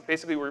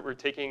basically, we're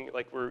taking,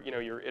 like,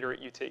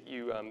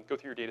 you go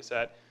through your data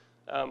set.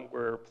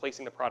 We're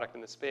placing the product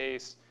in the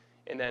space,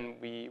 and then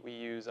we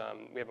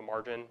have a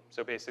margin.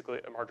 So basically,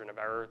 a margin of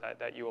error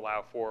that you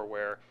allow for,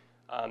 where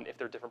if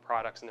they're different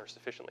products and they're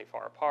sufficiently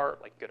far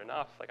apart, like good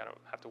enough, like I don't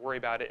have to worry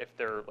about it. If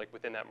they're, like,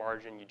 within that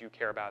margin, you do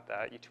care about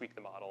that. You tweak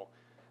the model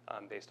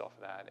based off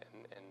of that,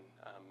 and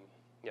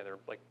yeah, there are,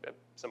 like,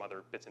 some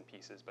other bits and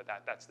pieces, but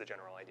that's the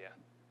general idea.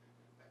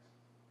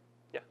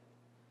 Yeah.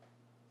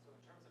 So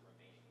in terms of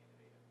remaining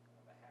innovative,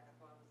 the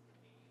hackathons the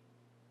main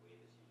way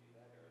that you do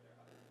that, or are there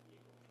other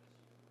vehicles that you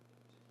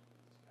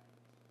use kind of?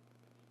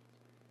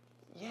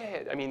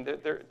 Yeah, I mean,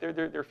 there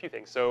are a few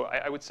things. So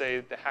I would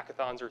say the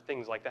hackathons are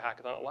things like the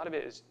hackathon. A lot of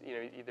it is,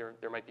 either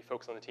there might be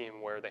folks on the team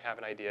where they have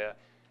an idea,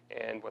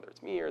 and whether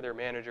it's me or their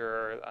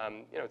manager,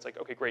 it's like,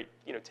 okay, great,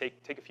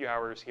 take a few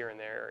hours here and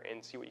there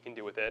and see what you can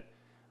do with it.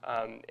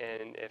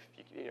 And if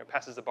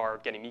passes the bar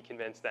of getting me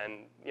convinced,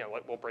 then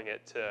we'll bring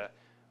it to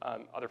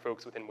other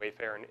folks within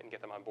Wayfair and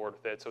get them on board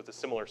with it. So it's a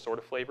similar sort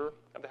of flavor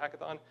of the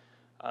hackathon.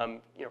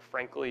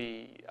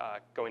 Frankly,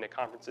 going to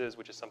conferences,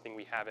 which is something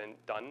we haven't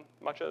done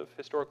much of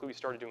historically. We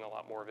started doing a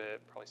lot more of it,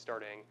 probably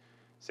starting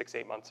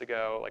 6-8 months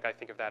ago. Like, I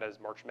think of that as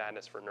March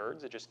Madness for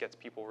nerds. It just gets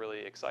people really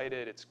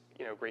excited. It's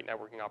great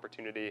networking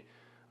opportunity,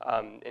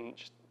 and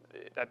just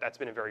that's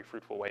been a very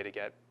fruitful way to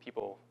get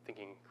people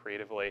thinking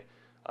creatively.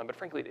 But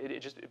frankly,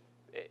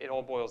 it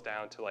all boils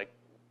down to, like,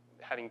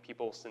 having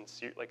people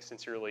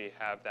sincerely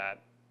have that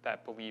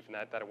belief and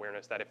that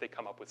awareness that if they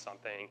come up with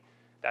something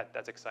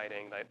that's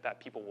exciting, that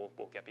people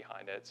will get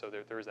behind it. So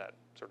there is that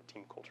sort of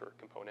team culture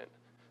component.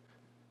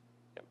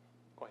 Yep.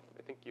 Go ahead.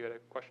 I think you had a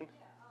question.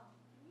 Yeah.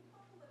 Can you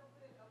talk a little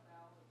bit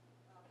about,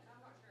 and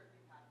I'm not sure if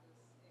you've had this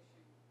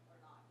issue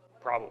or not, but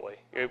Probably.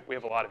 We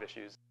have a lot of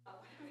issues.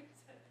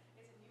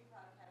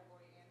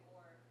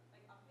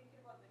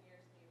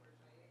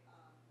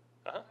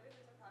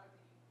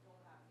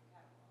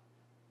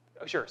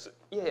 Oh, sure. So,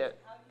 yeah. How do you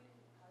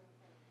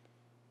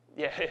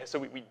kind of? Yeah, so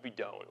we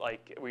don't.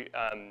 Like,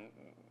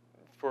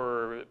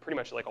 for pretty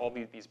much like all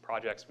these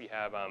projects, we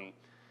have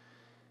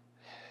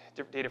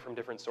data from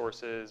different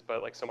sources,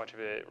 but like so much of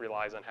it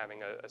relies on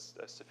having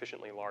a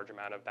sufficiently large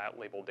amount of that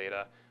labeled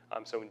data.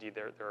 So indeed,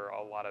 there are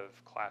a lot of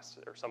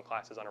some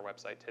classes on our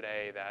website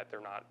today that they're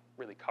not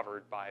really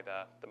covered by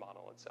the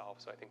model itself.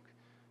 So I think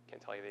I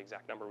can't tell you the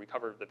exact number. We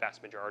cover the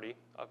vast majority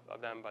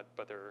of them, but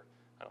they're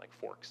kind of like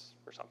forks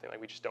or something. Like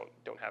we just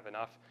don't have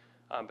enough.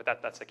 But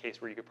that's the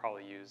case where you could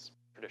probably use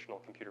traditional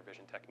computer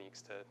vision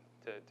techniques to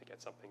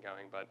get something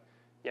going. But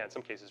yeah, in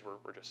some cases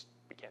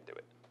we can't do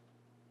it.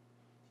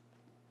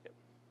 Yep.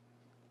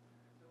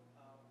 So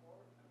for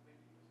when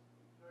you use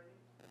deep learning,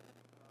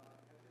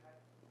 have you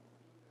had to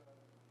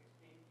explain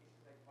cases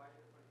like why a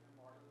particular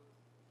model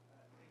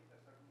thinks a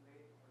certain way,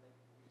 or like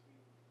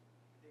basically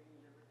digging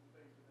a little bit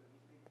deeper into the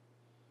reasoning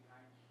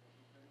behind the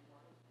deep learning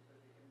models, because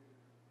they can be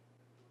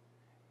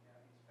difficult to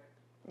inspect.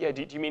 Yeah,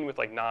 do you mean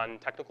with like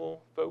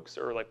non-technical folks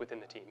or like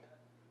within the team?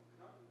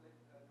 Not like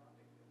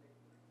non-technical,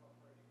 like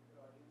for a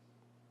technical audience,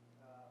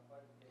 but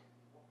like with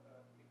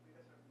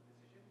a certain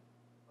decision.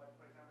 But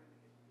for example, in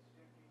the case of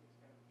decision trees, it's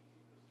kind of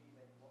easy to see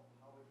like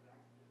how it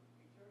ranks different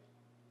features.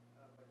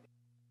 But then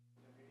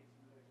generating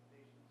similar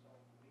explanations of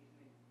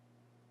reasoning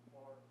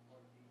for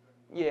deep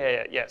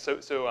learning. Yeah. So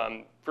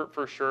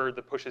for sure,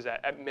 the push is at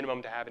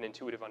minimum to have an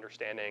intuitive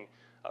understanding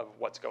of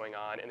what's going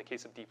on. In the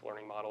case of deep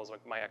learning models,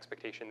 like my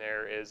expectation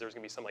there is there's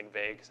going to be some like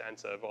vague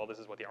sense of, well, this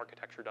is what the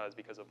architecture does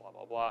because of blah,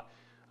 blah, blah.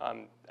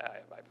 I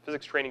have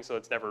physics training, so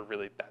it's never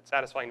really that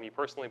satisfying to me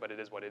personally, but it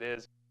is what it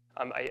is.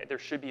 There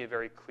should be a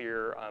very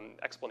clear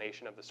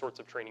explanation of the sorts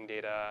of training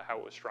data, how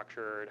it was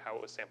structured, how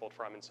it was sampled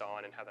from, and so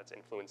on, and how that's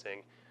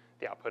influencing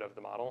the output of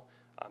the model.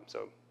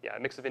 So yeah, a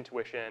mix of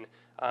intuition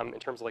in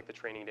terms of like the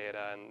training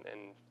data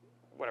and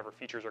whatever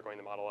features are going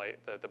to the model,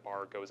 the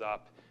bar goes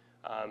up.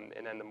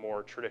 And then the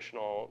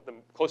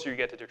closer you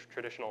get to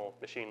traditional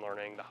machine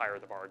learning, the higher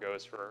the bar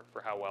goes for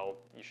how well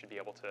you should be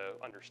able to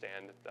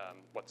understand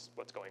what's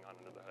going on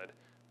under the hood.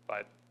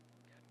 But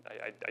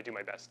I do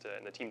my best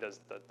and the team does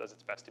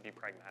its best to be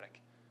pragmatic.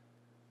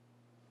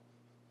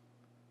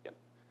 Yep.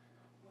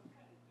 What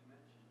kind of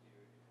dimension do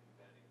your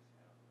embeddings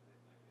have?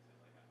 Is it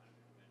like 100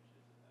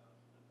 dimensions,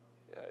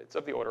 1,000, 1,000? It's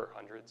of the order of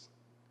hundreds.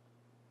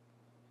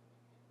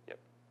 Yep.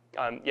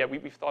 Yeah,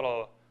 we've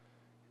thought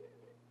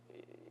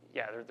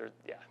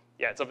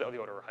it's of the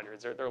order of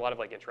hundreds. There are a lot of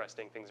like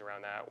interesting things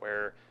around that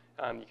where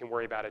you can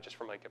worry about it just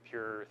from like a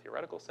pure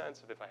theoretical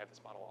sense of if I have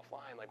this model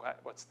offline, like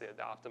what's the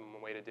optimum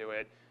way to do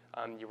it.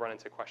 You run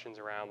into questions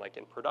around like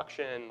in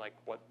production, like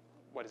what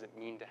does it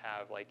mean to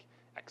have like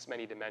X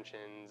many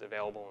dimensions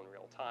available in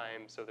real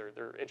time. So there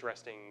are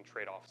interesting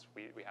trade-offs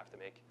we have to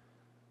make.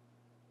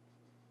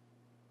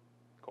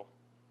 Cool.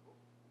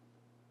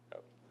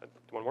 Oh,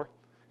 one more?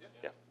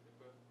 Yeah.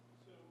 So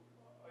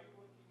are you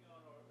working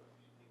on, or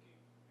do you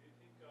think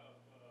of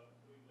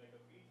doing like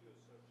a video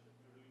search if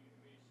you're doing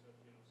image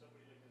search?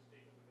 Somebody like this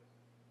data because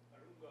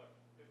my room got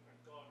different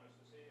corners.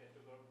 So say I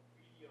took a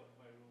video of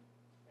my room,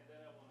 and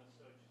then I want to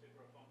search, say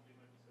for a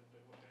complementary search,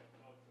 like what kind of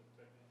couch looks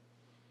like.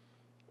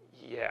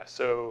 Yeah.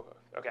 So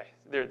okay,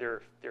 there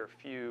are a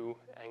few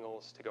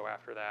angles to go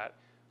after that.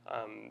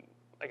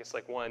 I guess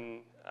like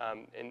one,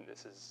 and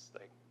this is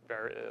like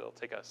it'll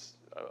take us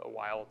a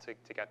while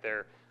to get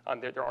there.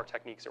 There are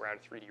techniques around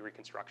 3D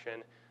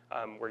reconstruction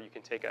where you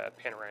can take a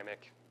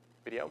panoramic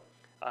video,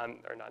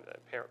 or not a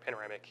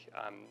panoramic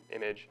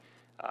image,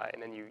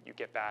 and then you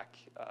get back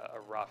a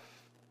rough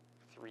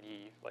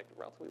 3D, like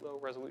relatively low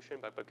resolution,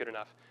 but good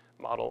enough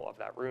model of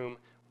that room.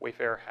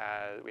 Wayfair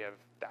we have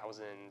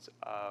thousands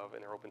of,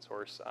 in their open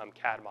source,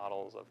 CAD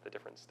models of the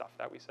different stuff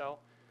that we sell.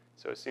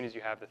 So as soon as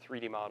you have the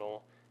 3D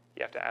model,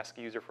 you have to ask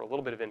the user for a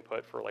little bit of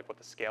input for like what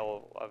the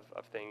scale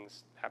of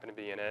things happen to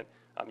be in it.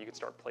 You can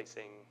start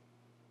placing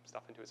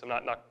stuff into it. So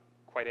I'm not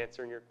quite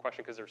answering your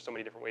question because there's so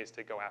many different ways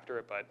to go after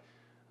it, but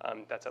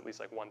that's at least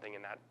like one thing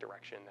in that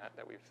direction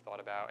that we've thought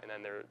about. And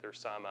then there's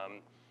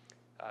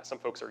some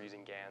folks are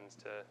using GANs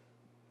to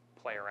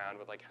play around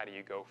with like how do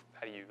you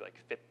like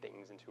fit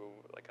things into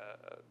like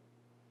a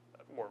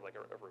more of like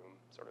a room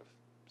sort of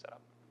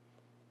setup.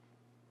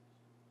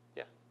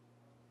 Yeah.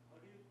 How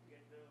do you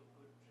get the good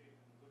labeled data?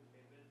 Suppose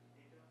you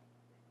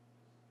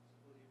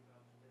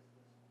have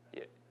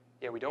this.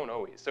 Yeah, we don't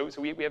always. So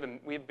we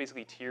have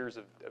basically tiers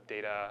of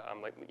data,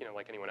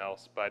 like anyone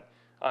else, but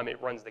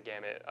it runs the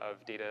gamut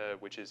of data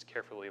which is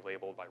carefully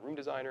labeled by room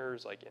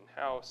designers, like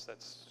in-house.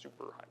 That's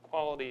super high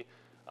quality.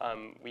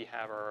 We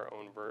have our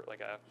own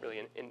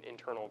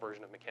internal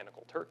version of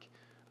Mechanical Turk.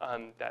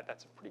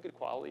 That's a pretty good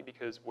quality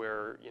because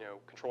we're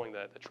controlling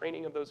the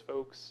training of those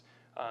folks,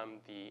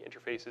 the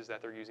interfaces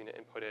that they're using to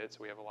input it. So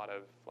we have a lot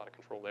of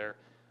control there,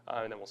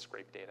 and then we'll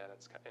scrape data.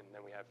 And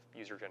then we have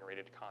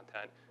user-generated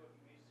content.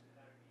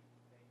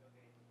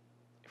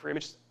 For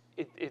image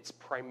It's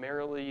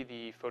primarily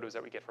the photos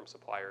that we get from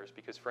suppliers,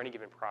 because for any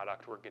given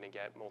product, we're going to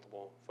get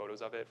multiple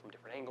photos of it from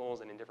different angles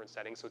and in different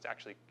settings, so it's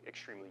actually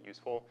extremely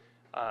useful.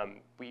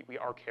 We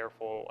are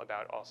careful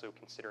about also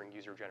considering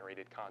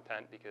user-generated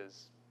content,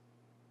 because,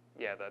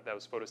 yeah,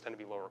 those photos tend to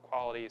be lower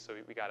quality, so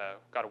we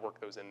gotta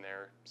work those in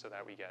there so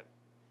that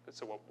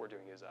so what we're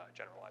doing is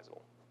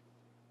generalizable.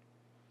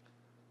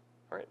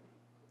 All right.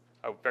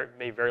 Oh,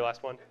 very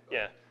last one?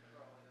 Yeah.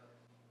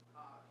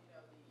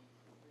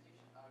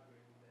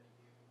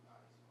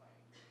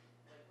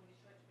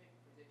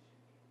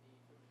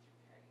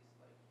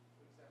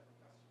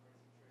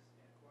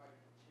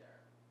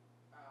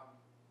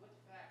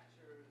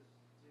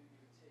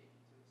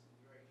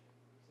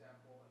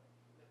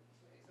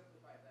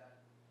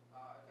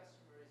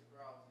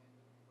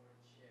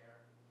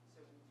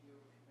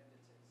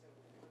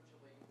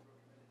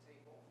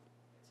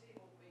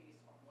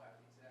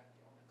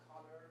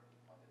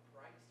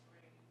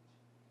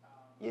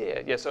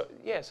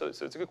 So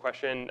it's a good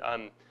question.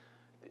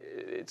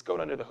 It's going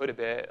under the hood a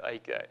bit.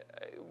 Like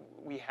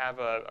we have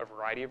a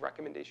variety of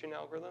recommendation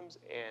algorithms,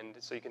 and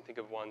so you can think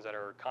of ones that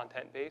are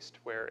content-based,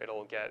 where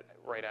it'll get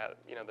right at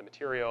the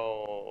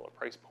material, a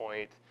price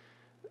point,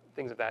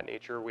 things of that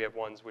nature. We have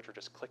ones which are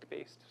just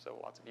click-based, so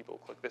lots of people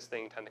click this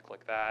thing, tend to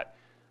click that,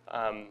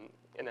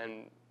 and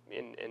then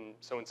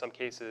so in some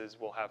cases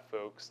we'll have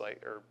folks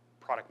or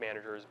product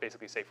managers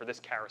basically say, for this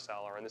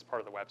carousel or in this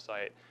part of the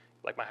website,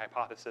 like my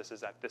hypothesis is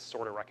that this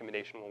sort of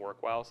recommendation will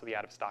work well. So the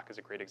out of stock is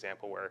a great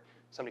example where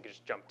somebody can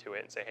just jump to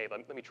it and say, hey,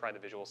 let me try the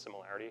visual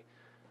similarity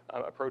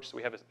approach. So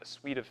we have a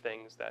suite of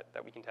things that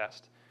we can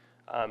test.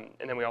 And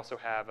then we also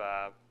have,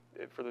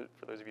 for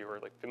those of you who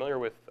are familiar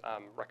with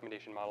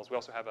recommendation models, we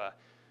also have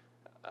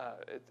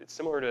it's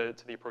similar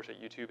to the approach that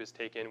YouTube has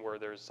taken, where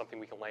there's something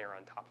we can layer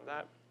on top of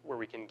that, where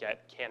we can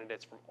get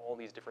candidates from all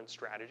these different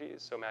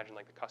strategies. So imagine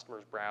the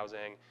customer's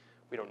browsing.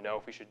 We don't know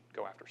if we should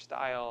go after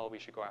style, we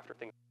should go after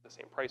things at the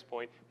same price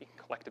point. We can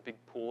collect a big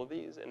pool of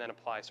these and then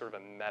apply sort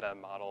of a meta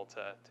model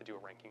to do a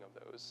ranking of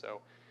those.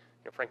 So,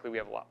 frankly, we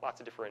have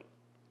lots of different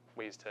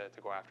ways to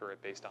go after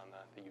it based on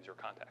the user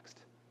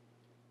context.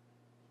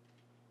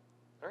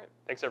 All right,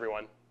 thanks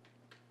everyone.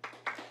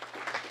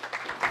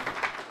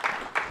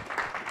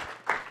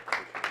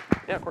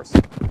 Yeah, of course.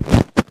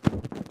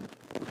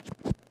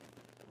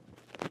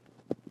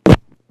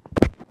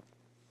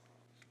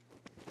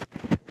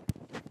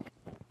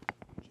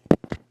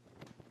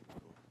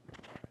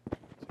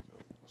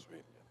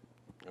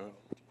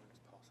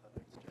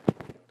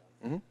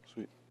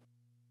 Sweet.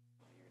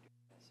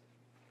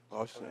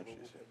 Oh,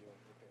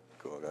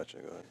 cool, gotcha,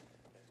 go ahead.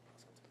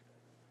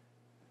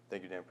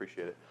 Thank you, Dan,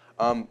 appreciate it.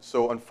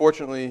 So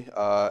unfortunately,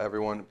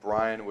 everyone,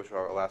 Brian, which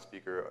our last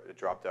speaker,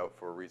 dropped out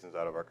for reasons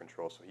out of our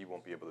control, so he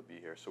won't be able to be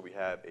here. So we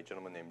have a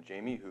gentleman named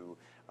Jamie who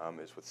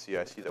is with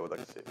CIC that would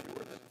like to say a few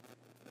words.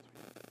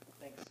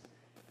 Thanks.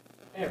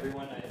 Hey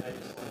everyone, I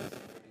just wanted to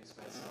introduce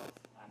myself.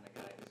 I'm the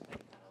guy who's been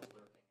kind of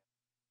lurking.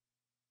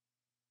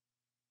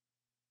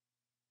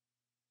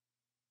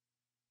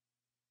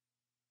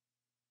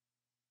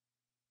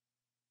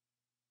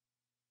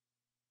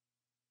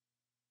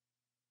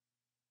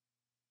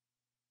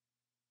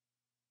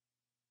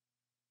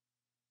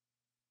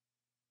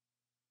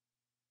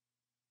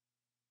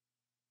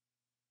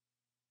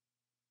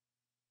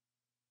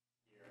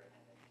 Here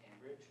and in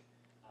Cambridge.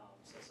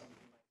 So some of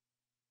you might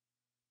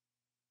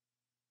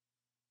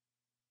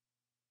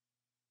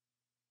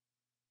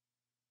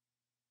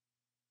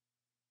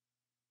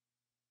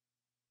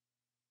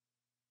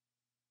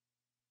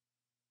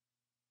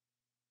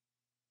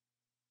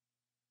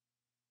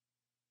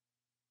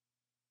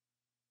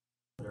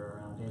that are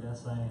around data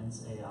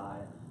science, AI,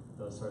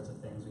 those sorts of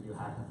things. We do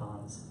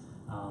hackathons.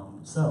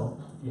 So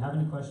if you have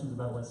any questions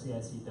about what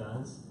CIC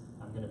does,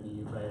 I'm going to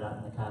be right out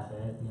in the cafe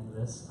at the end of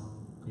this.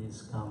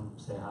 Please come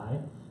say hi.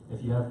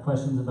 If you have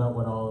questions about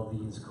what all of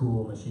these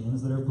cool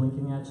machines that are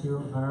blinking at you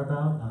are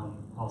about,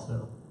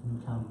 also you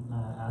can come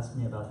ask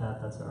me about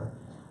that. That's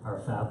our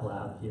fab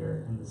lab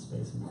here in this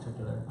space in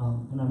particular.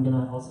 And I'm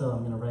gonna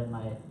write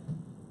my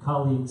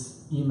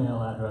colleague's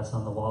email address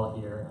on the wall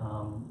here.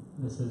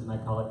 This is my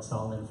colleague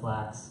Solomon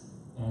Flax,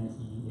 and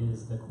he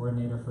is the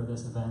coordinator for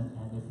this event.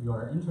 And if you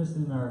are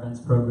interested in our events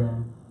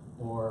program,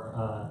 or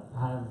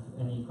have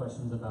any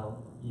questions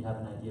about, you have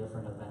an idea for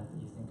an event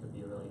that you think could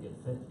be a really good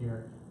fit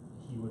here,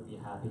 he would be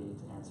happy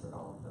to answer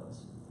all of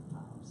those.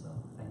 So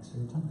thanks for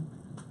your time.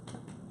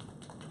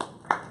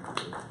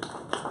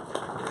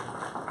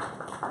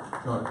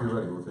 John, if you're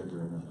ready, we'll take you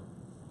right now.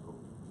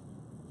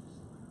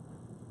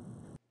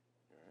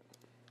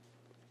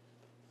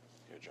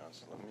 Here, John,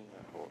 so let me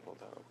hold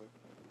that real quick.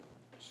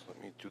 Just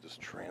let me do this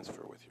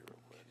transfer with you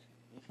real quick.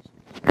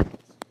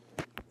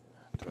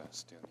 Do I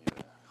still need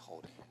to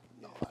hold it?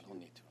 No, I don't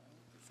need to.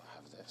 If I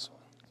have this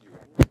one.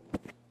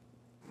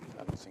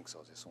 I don't think so.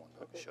 This one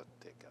should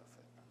take care of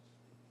it.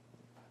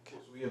 Okay.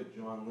 So we have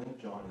John Lin.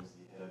 John is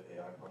the head of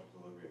AI project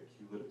delivery at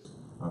Qlytics.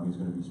 He's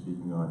going to be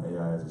speaking on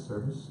AI as a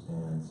service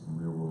and some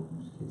real-world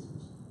use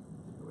cases.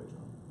 Take it away,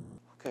 John.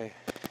 Okay.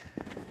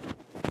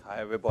 Hi,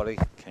 everybody.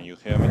 Can you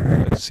hear me?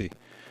 Let's see.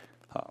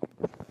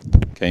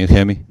 Can you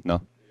hear me?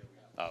 No?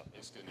 Oh,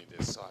 you still need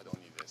this, so I don't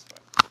need this.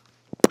 Right?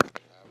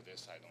 I have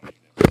this, I don't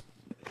need this.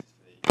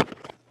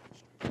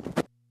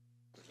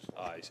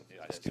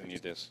 I still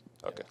need this.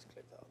 Okay.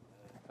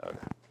 Okay.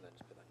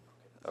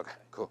 Okay,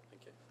 cool.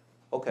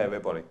 Okay,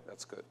 everybody,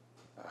 that's good.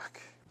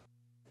 Okay.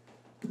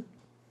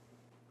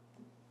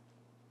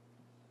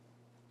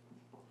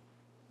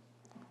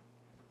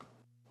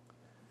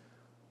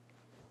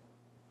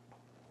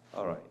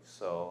 All right,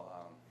 so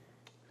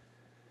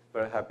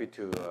very happy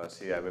to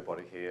see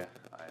everybody here.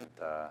 And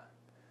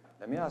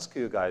let me ask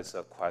you guys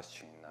a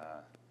question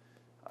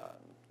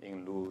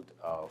in lieu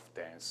of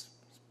Dan's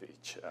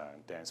speech,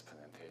 Dan's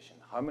presentation.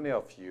 How many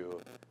of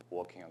you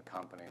working in a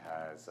company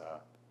has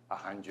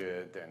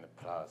 100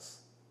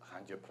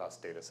 plus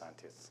data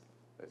scientists?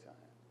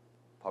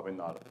 Probably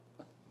not.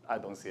 I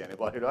don't see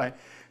anybody, right?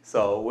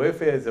 So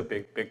Wayfair is a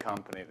big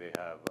company. They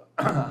have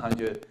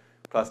 100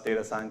 plus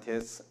data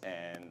scientists,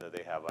 and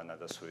they have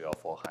another 300 or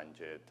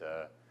 400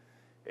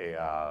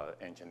 AI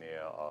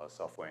engineer or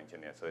software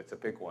engineer. So it's a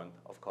big one.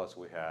 Of course,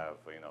 we have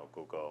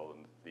Google.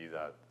 These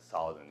are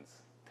thousands,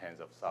 tens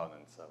of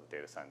thousands of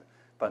data scientists.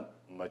 But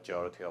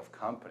majority of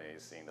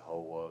companies in the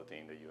whole world,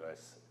 in the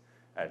U.S.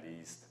 at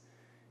least,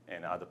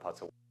 and other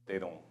parts of the world, they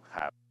don't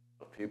have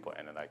people.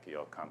 And like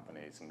your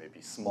companies,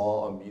 maybe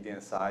small or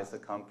medium-sized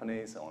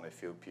companies, only a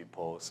few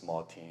people,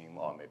 small team,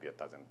 or maybe a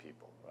dozen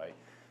people, right?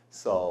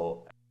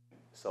 So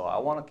I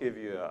want to give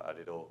you a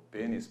little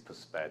business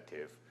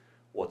perspective,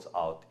 what's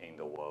out in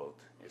the world,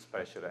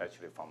 especially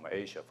actually from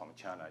Asia, from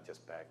China. I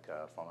just back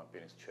from a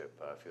business trip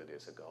a few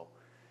days ago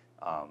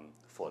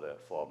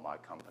for my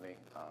company,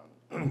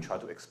 try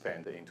to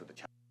expand into the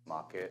Chinese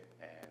market.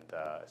 And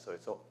so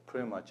it's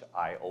pretty much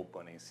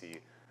eye-opening, see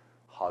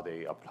how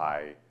they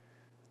apply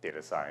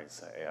data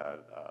science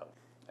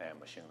and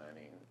machine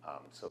learning.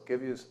 So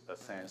give you a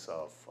sense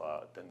of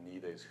the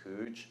need is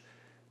huge.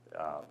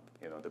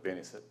 The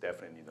business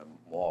definitely need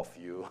more of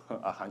you,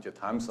 100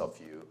 times of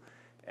you,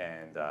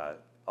 and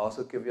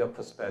also give you a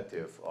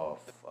perspective of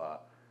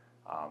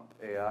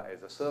AI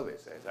as a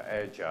service, as an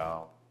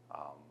agile,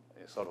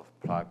 sort of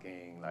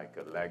plugging like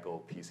Lego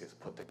pieces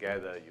put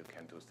together. You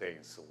can do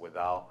things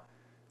without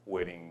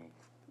waiting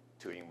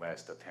to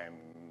invest the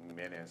 $10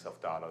 million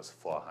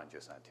for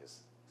 100 scientists.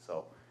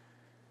 So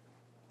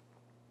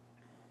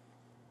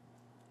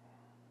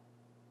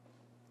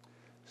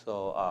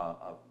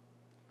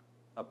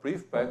a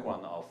brief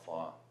background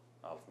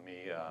of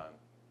me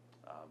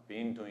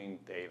been doing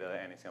data,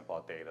 anything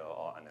about data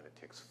or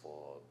analytics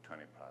for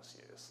 20 plus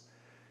years.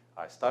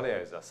 I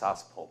started as a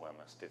SAS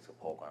programmer, statistical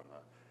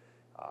programmer,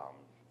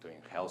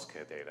 doing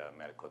healthcare data,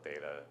 medical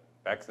data.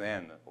 Back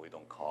then, we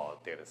don't call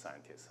data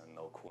scientists,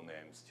 no cool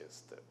names,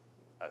 just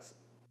as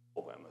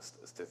programmers,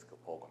 statistical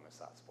programmer,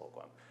 SAS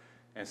program.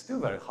 And still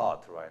very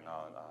hot right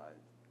now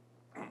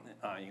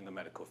in the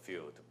medical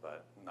field,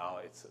 but now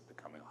it's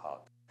becoming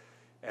hot.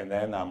 And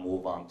then I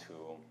move on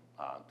to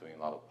doing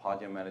a lot of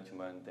project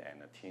management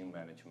and team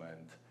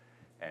management,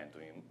 and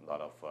doing a lot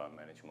of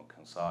management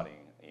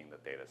consulting in the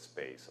data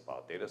space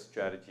about data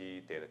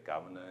strategy, data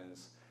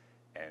governance,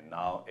 and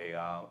now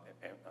AI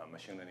and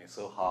machine learning is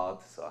so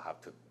hot, so I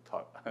have to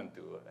talk and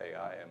do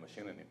AI and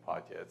machine learning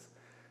projects,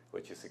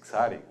 which is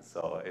exciting.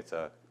 So it's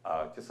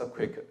just a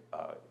quick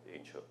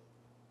intro.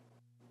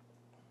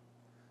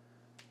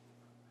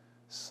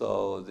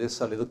 So this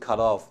is a little cut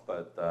off,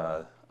 but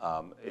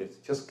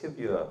it just gives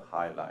you a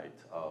highlight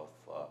of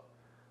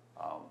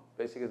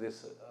basically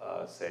this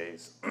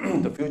says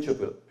the future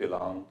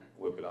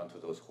will belong to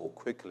those who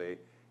quickly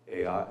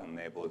AI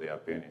enable their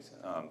business.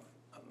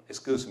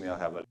 Excuse me, I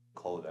have a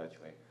cold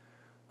actually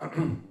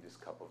this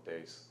couple of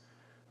days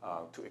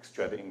to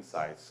extract the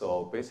insights.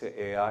 So basically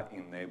AI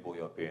enable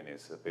your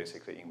business,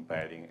 basically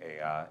embedding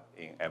AI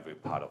in every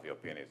part of your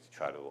business,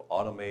 try to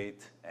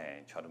automate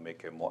and try to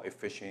make it more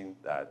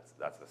efficient. That's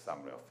the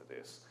summary of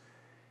this.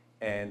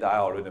 And I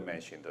already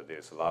mentioned that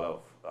there's a lot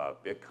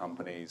of big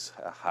companies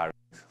hiring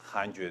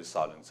hundreds,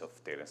 thousands of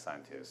data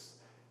scientists,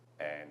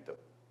 and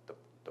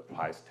the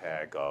price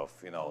tag of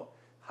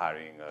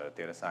hiring a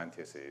data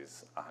scientist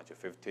is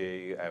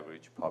 150,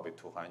 average probably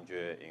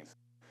 200, in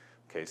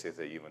cases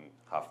even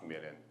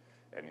 $500,000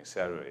 annual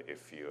salary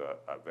if you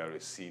are a very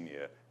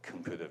senior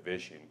computer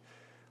vision.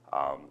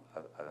 I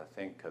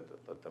think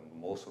the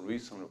most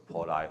recent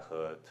report I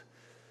heard,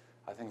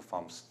 I think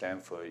from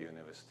Stanford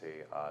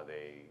University,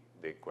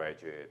 they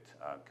graduate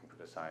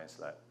computer science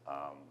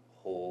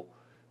who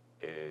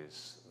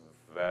is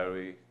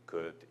very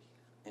good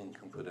in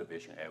computer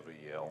vision every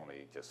year,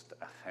 only just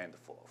a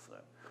handful of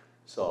them.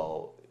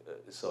 So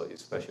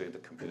especially the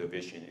computer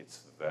vision,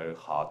 it's very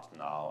hot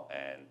now,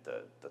 and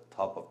the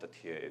top of the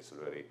tier is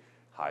really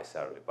high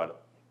salary,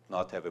 but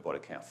not everybody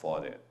can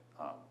afford it.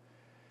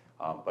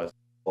 But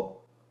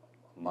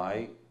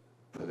my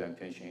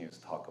presentation is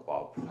talk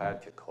about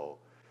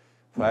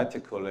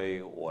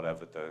practically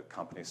whatever the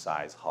company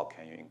size, how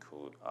can you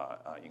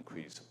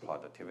increase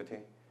productivity,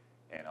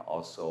 and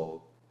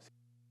also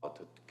how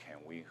can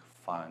we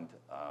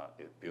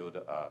build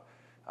an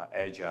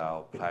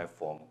agile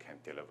platform can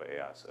deliver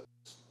AI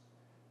service.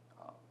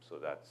 So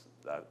that's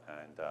that,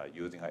 and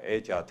using an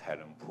agile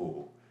talent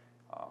pool.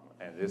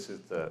 And this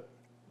is a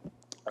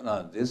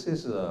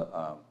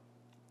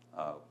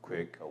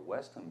quick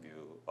Western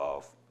view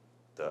of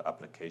the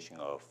application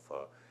of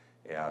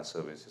AI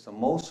services. So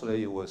mostly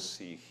you will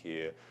see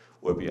here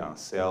will be on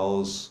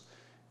sales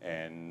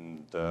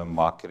and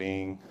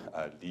marketing,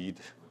 lead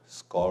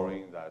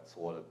scoring. That's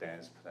what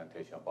Dan's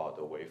presentation about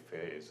the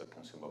Wayfair is. A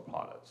consumer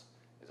products.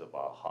 It's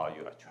about how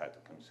you attract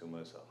the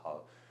consumers,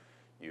 how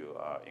you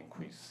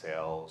increase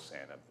sales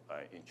and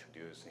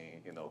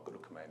introducing,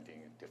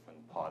 recommending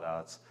different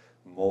products.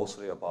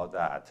 Mostly about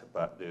that,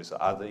 but there's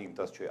other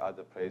industry,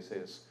 other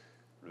places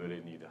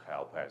really need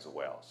help as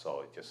well.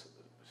 So it just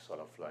sort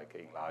of like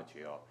enlarge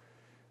your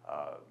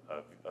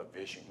a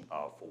vision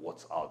of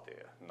what's out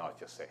there, not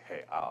just say,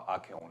 hey, I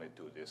can only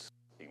do this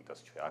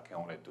industry, I can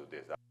only do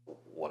this, that's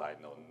what I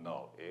know.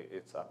 No,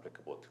 it's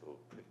applicable to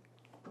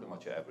pretty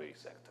much every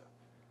sector.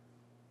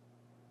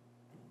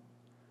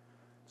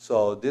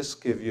 So this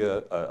gives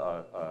you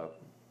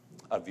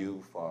a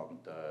view from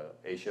the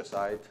Asia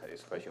side,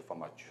 especially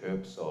from a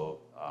trip, so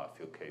a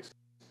few cases.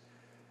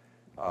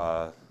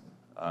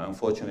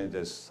 Unfortunately,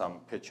 there's some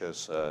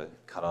pictures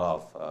cut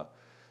off.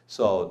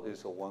 So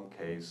there's one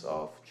case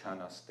of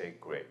China State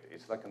Grid.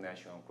 It's like a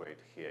national grid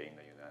here in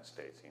the United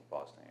States, in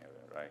Boston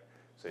area, right?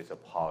 So it's a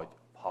power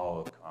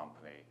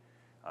company,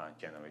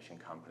 generation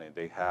company.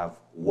 They have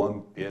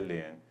 1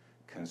 billion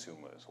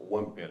consumers,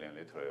 1 billion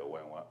literally.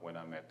 When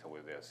I met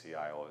with their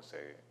CIO, I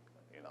say,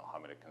 how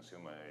many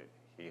consumers?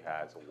 He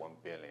has 1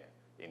 billion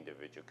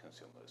individual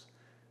consumers,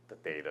 the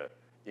data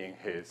in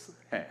his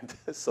hand.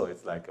 So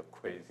it's like a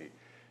crazy.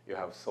 You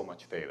have so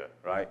much data,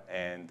 right?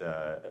 And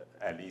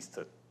at least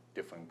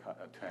different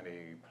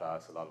 20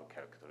 plus a lot of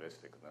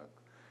characteristics,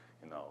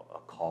 a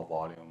call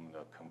volume,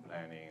 the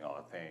complaining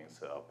or things,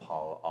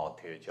 power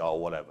outage or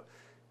whatever.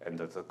 And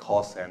the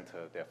call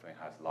center definitely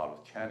has a lot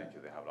of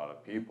challenges. They have a lot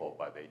of people,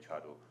 but they try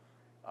to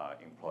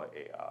employ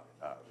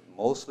AI.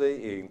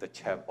 Mostly in the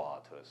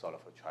chatbot, sort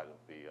of try to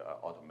be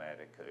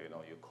automatic.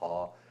 You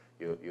call,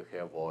 you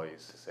hear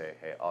voice, say,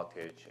 hey,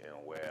 outage,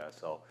 where.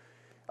 So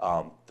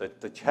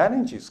the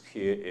challenges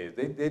here is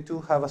they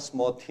do have a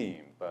small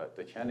team, but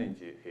the challenge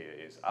here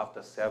is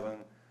after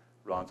 7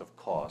 rounds of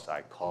calls,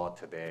 I call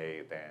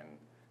today, then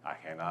I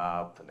hang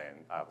up,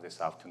 then this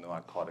afternoon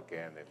I call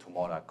again, then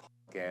tomorrow I call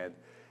again.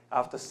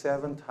 After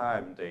 7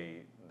 times,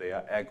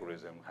 their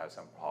algorithm has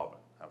some problem,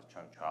 have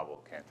some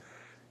trouble,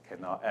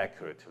 cannot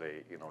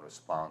accurately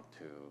respond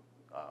to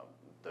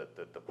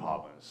the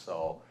problems.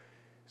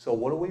 So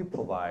what do we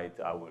provide?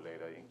 I will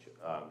later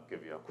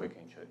give you a quick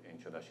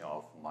introduction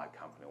of my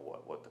company.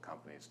 What the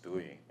company is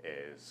doing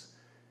is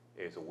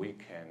we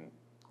can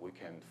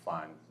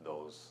find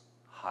those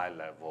high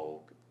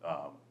level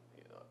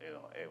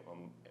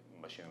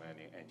machine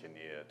learning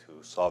engineer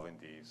to solving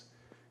these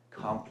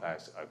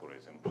complex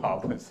algorithm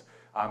problems.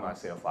 I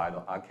myself,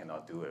 I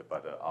cannot do it,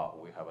 but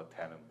we have a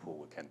talent pool,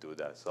 we can do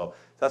that. So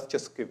that's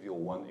just give you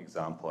one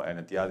example.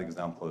 And the other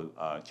example,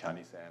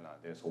 Chinese airline,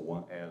 there's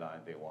one airline,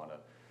 they want to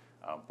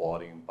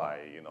boarding by,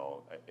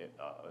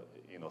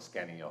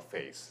 scanning your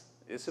face.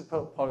 It's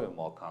probably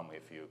more common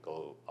if you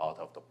go out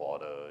of the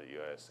border,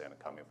 US, and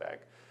coming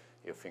back,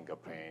 your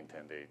fingerprint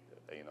and the,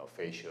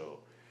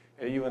 facial.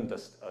 And even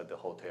the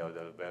hotel,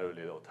 the very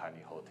little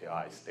tiny hotel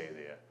I stay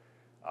there,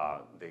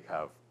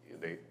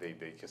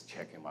 they just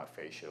checking my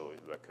facial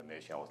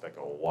recognition. I was like,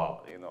 oh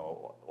wow,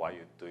 why are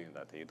you doing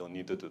that? You don't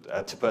need to do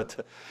that,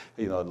 but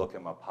look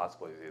at my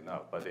passport is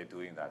enough. But they're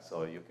doing that,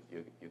 so you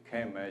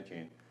can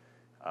imagine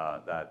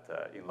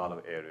that in a lot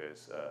of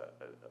areas,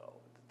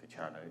 the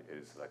China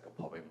is like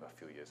probably a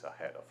few years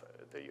ahead of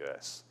the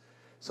U.S.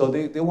 So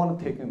they want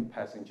to take in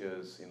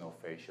passengers,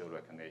 facial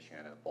recognition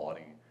and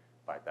boarding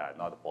by that,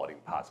 not boarding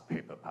pass,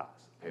 paper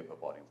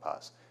boarding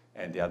pass.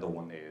 And the other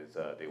one is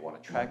they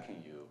want to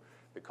tracking you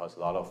because a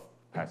lot of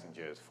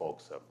passengers,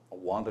 folks are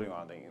wandering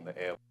around in the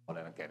airport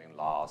and getting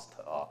lost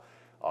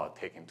or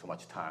taking too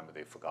much time.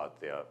 They forgot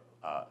their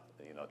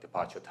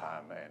departure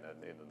time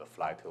and the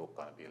flight is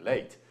going to be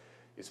late.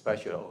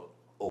 Especially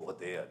over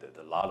there, there's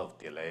a lot of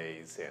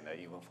delays, and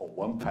even for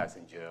one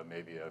passenger,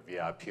 maybe a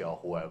VIP or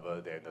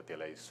whoever, then the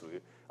delay is 3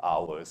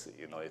 hours.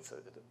 It's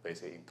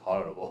basically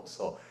intolerable.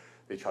 So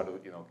they try to,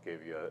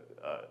 give you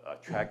a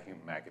tracking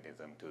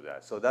mechanism to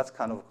that. So that's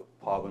kind of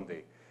a problem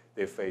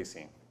they're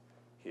facing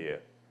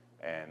here.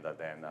 And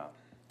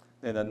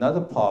then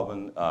another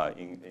problem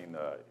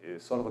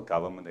is sort of a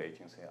government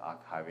agency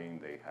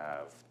archiving. They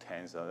have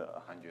tens of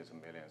hundreds of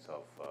millions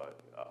of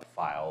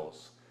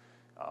files.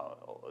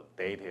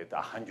 Dated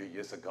 100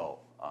 years ago.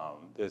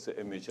 There's an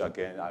image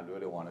again. I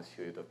really want to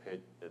show you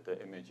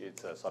the image.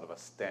 It's a sort of a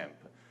stamp.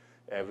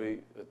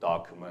 Every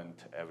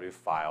document, every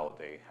file,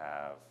 they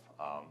have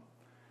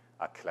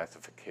a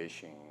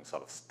classification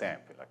sort of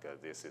stamp. Like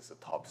this is a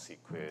top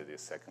secret.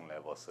 This second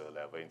level, third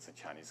level. It's a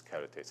Chinese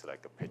character. It's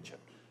like a picture.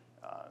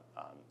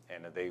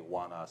 And they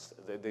want us.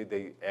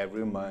 They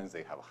every month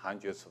they have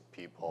hundreds of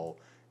people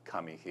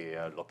coming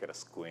here, look at a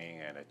screen,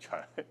 and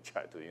try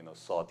to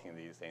sorting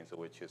these things,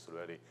 which is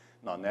really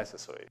not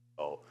necessary.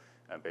 So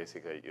And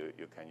basically,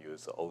 you can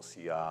use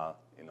OCR,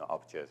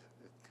 object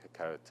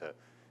character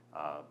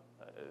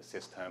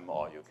system,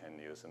 or you can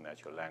use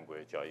natural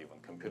language, or even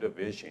computer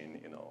vision,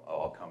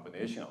 or a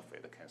combination of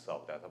it can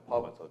solve that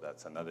problem. So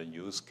that's another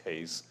use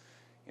case.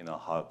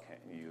 How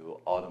can you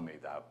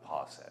automate that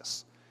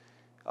process?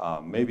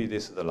 Maybe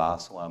this is the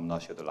last one. I'm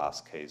not sure the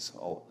last case.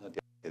 Oh,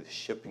 the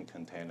shipping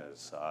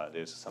containers.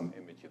 There's some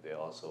image they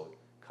also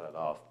cut it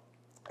off.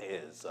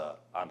 Is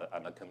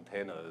on the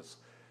containers,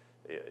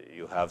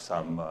 you have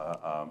some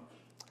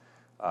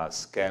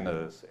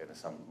scanners and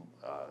some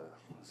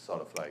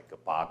sort of like a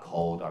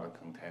barcode on a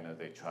container.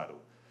 They try to,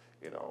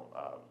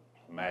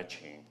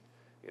 matching,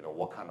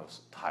 what kind of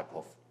type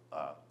of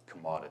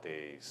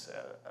commodities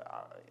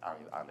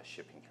on the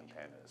shipping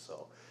containers.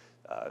 So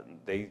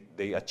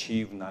they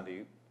achieve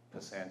 90%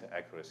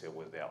 accuracy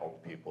with their own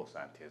people,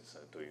 scientists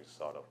doing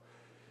sort of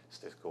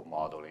statistical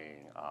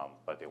modeling,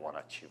 but they want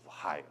to achieve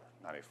higher,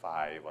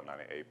 95 or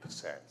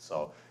 98%.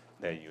 So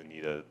then you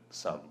need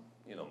some,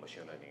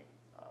 machine learning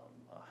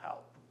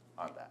help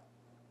on that.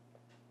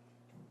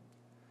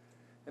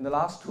 In the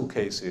last two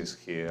cases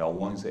here,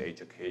 one is the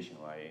education,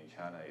 right? In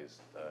China, is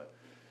the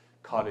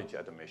college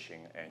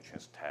admission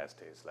entrance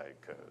test is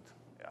like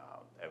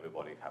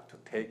everybody have to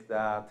take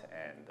that,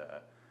 and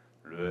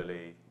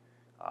really,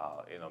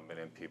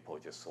 million people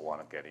just want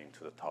to get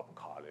into the top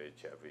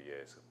college every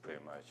year. So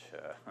pretty much,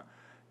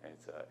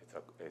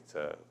 it's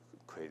a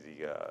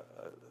crazy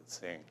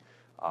thing,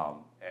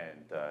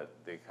 and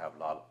they have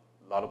a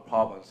lot of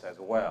problems as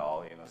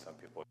well. Some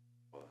people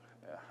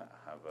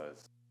have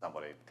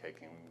somebody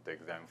taking the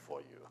exam for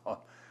you,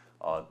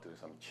 or do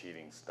some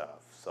cheating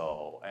stuff.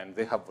 So, and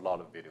they have a lot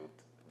of video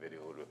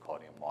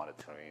recording,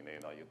 monitoring.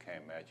 You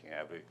can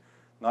imagine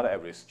not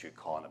every street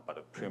corner,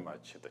 but pretty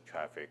much the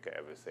traffic,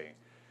 everything.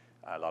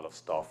 A lot of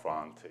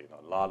storefront,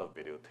 a lot of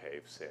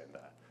videotapes,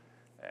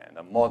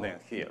 and more than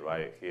here,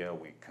 right? Here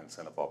we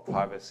concern about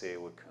privacy,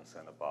 we're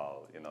concerned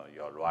about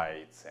your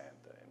rights and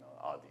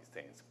all these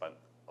things. But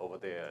over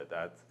there,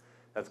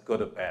 that's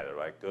good or bad,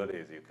 right? Good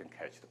is you can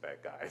catch the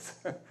bad guys,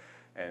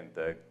 and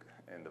the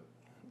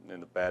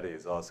bad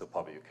is also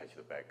probably you catch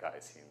the bad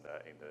guys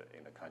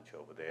in the country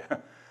over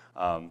there.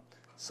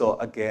 So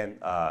again,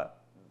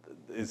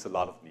 there's a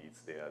lot of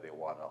needs there. They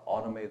want to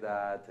automate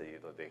that.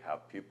 They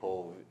have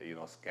people,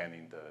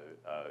 scanning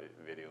the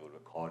video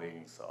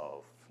recordings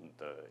of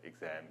the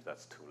exams.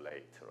 That's too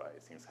late,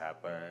 right? Things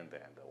happened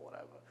and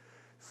whatever.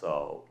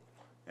 So,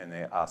 and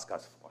they ask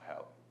us for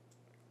help.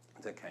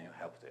 Then can you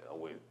help there?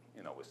 We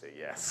say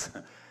yes.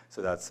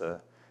 So that's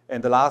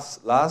and the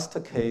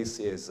last case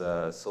is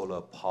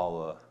solar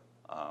power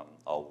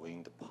or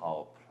wind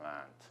power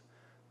plant.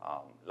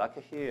 Like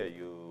here,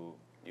 you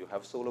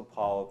have solar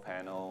power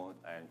panel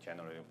and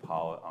generating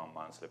power on a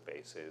monthly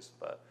basis,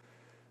 but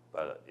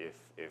if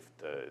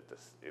the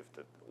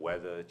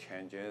weather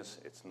changes,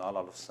 it's not a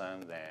lot of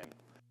sun, then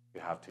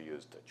you have to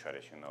use the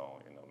traditional,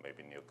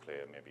 maybe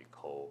nuclear, maybe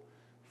coal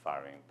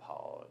firing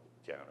power,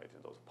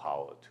 generating those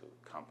power to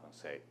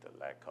compensate the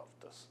lack of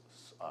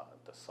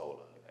the solar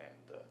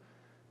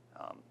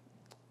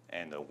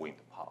and the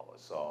wind power.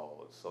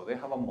 So they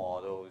have a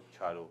model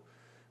try to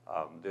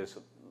there's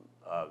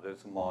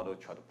a model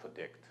try to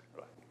predict,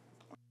 right,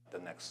 the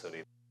next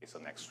 30 days, the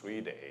next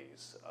 3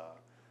 days,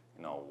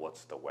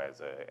 what's the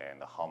weather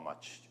and how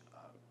much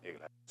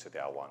electricity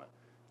I want to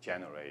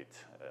generate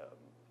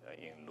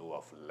in lieu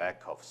of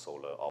lack of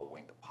solar or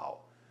wind power.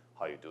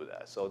 How you do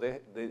that? So they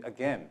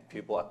again,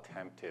 people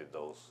attempted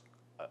those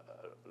a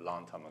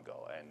long time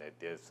ago, and they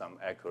did some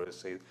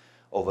accuracy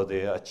over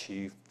there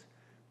achieved,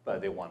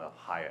 but they want a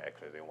higher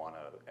accuracy. They want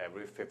to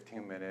every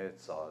 15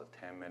 minutes or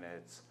 10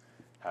 minutes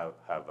have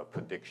a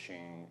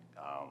prediction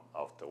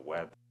of the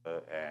weather,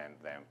 and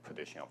then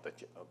prediction of the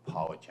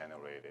power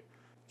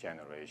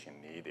generation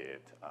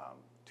needed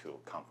to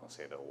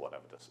compensate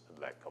whatever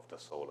the lack of the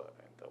solar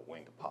and the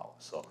wind power.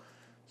 So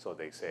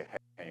they say, hey,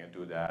 can you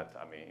do that?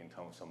 I mean, in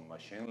terms of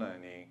machine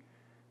learning,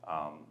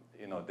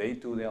 they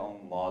do their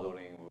own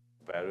modeling,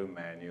 very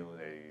manual.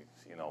 They,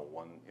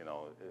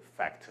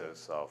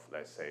 factors of,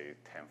 let's say,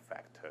 10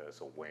 factors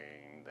of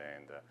wind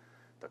and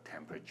the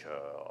temperature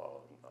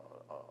or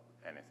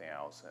anything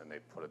else, and they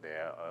put it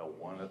there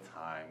one at a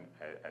time.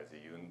 As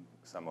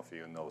some of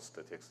you know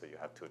statistics, that you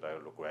have to do a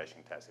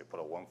regression test. You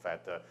put one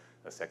factor,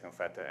 the second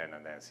factor, and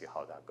then see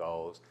how that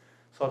goes.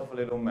 Sort of a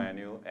little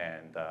manual,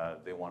 and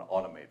they want to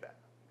automate that.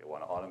 They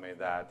want to automate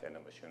that, and the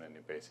machine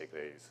learning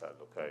basically is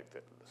look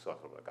like sort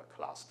of like a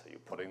cluster. You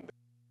put in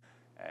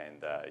there,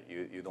 and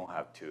you don't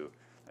have to,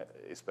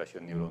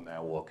 especially neural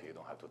network, you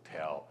don't have to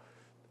tell,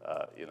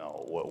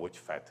 which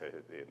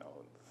factor,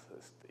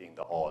 in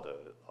the order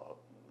of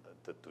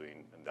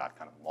doing that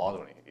kind of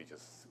modeling. You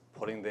just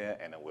put in there,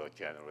 and it will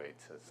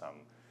generate some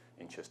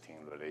interesting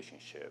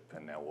relationship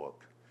and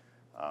network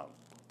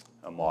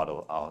a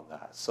model out of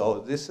that. So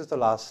this is the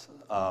last.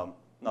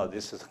 No,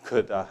 this is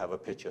good. I have a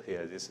picture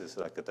here. This is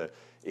like the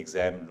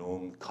exam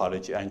room,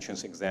 college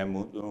entrance exam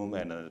room,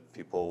 and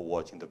people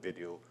watching the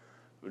video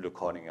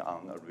recording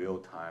on real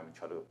time,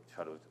 try to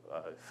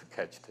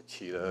catch the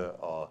cheater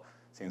or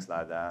things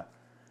like that.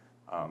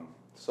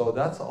 So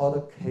that's all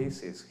the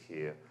cases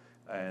here.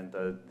 And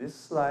this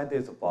slide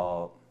is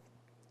about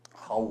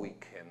how we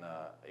can,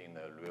 in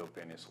the real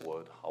business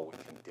world, how we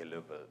can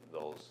deliver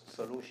those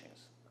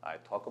solutions. I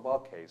talk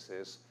about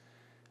cases.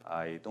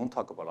 I don't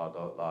talk about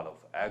a lot of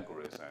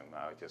algorithm.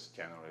 I just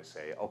generally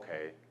say,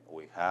 okay,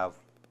 we have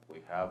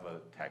a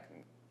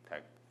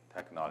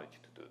technology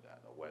to do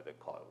that, whether they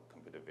call it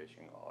computer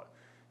vision or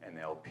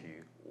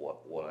NLP,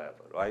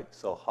 whatever, right?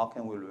 So how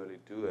can we really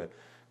do it?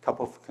 A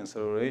couple of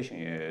consideration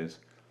is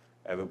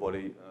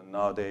everybody,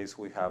 nowadays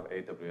we have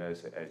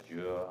AWS,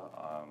 Azure,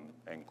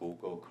 and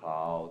Google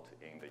Cloud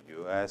in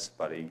the US,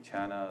 but in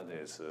China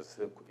there's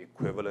a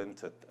equivalent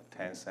to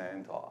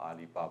Tencent or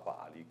Alibaba,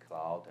 Ali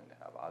Cloud, and they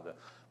have other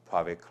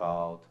private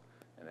cloud,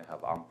 and they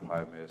have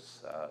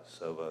on-premise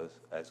servers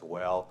as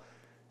well.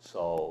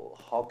 So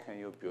how can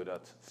you build a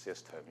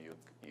system? You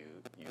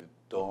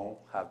don't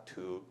have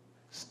to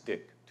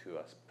stick to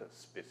a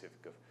specific,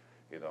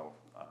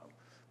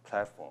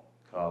 platform,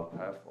 cloud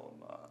platform.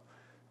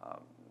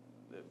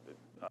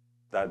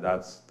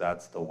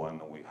 That's the one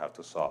that we have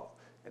to solve.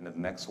 And the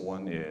next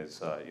one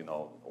is,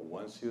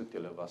 once you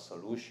deliver a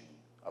solution,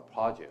 a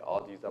project,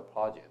 all these are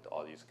projects,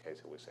 all these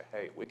cases, we say,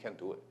 hey, we can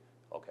do it.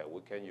 Okay,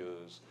 we can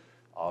use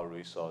our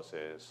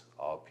resources,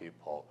 our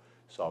people,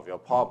 solve your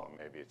problem.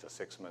 Maybe it's a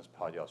 6-month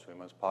project or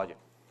 3-month project.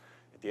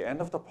 At the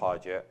end of the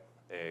project,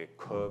 it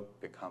could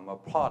become a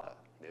product.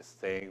 This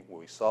thing,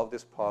 we solve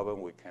this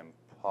problem, we can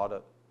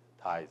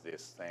productize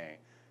this thing,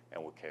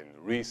 and we can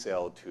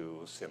resell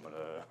to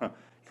similar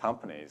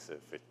companies.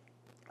 If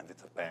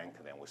it's a bank,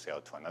 then we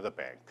sell to another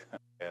bank.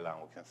 Airline,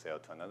 we can sell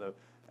to another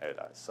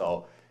airline.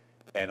 So,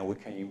 and we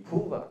can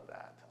improve on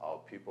that. Our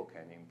people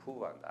can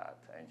improve on that.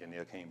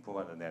 Engineer can improve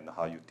on it. And then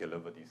how you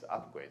deliver these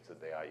upgrades,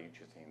 they are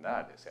interested in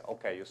that. They say,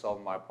 okay, you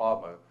solved my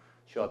problem,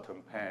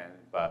 short-term pain,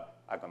 but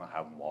I'm going to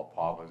have more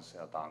problems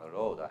down the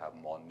road. I have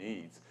more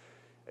needs.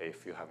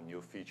 If you have a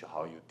new feature,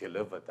 how you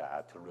deliver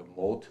that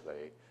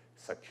remotely,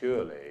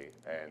 securely,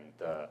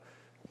 and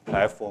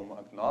platform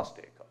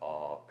agnostic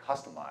or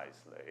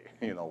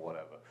customizedly,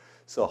 whatever.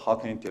 So how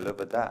can you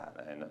deliver that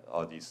and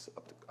all these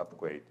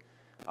upgrade?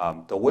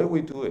 The way we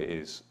do it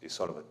is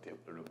sort of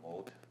a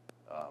remote.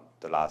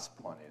 The last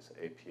point is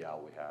API.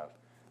 We have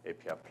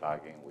API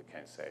plugin. We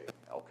can say,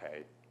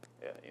 okay,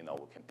 we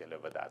can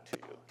deliver that to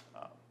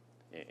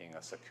you in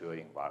a secure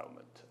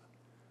environment.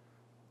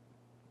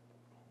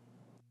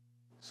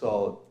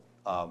 So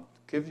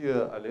give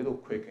you a little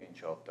quick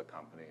intro of the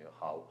company,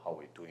 how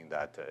we're doing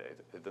that.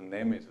 The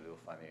name is a little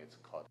funny. It's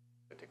called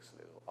Qlytics, a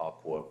little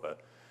awkward,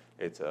 but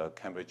it's a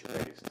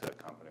Cambridge-based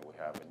company. We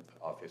have an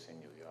office in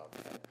New York.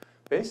 And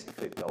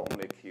basically, the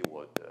only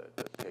keyword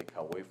to take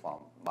away from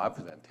my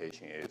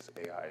presentation is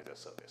AI as a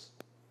service,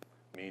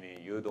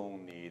 meaning you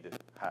don't need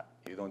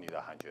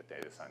 100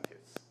 data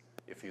scientists.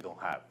 If you don't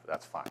have,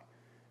 that's fine.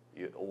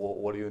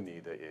 What you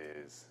need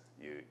is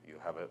you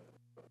have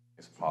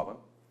this problem,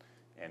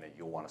 and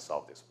you want to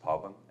solve this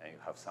problem, and you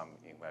have some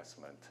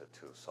investment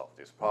to solve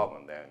this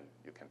problem, then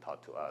you can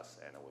talk to us,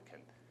 and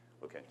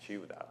we can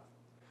achieve that.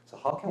 So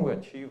how can we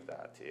achieve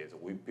that? Is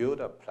we build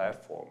a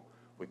platform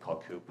we call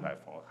Q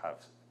platform. Have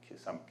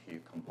some key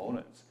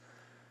components.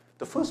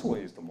 The first one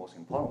is the most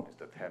important, is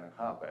the talent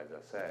hub, as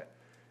I said,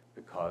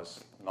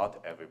 because not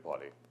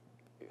everybody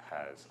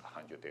has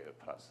 100 data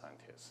plus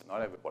scientists.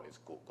 Not everybody is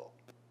Google.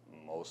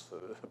 Most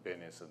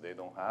businesses, they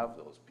don't have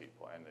those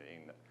people, and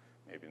in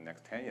maybe the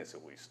next 10 years,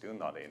 we still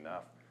not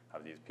enough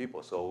of these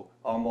people. So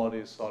our model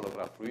is sort of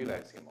a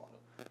freelancing model,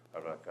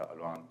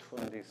 around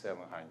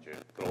 2,700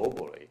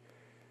 globally,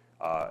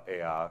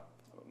 AI,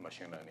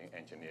 machine learning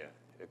engineer.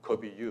 It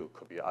could be you,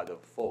 could be other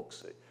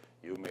folks.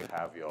 You may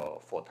have your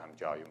full-time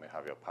job, you may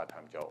have your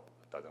part-time job,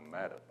 doesn't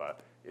matter,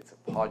 but it's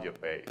a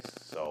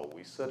project-based. So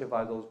we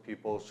certify those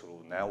people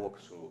through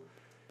network, through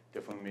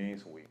different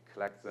means. We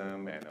collect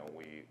them, and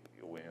we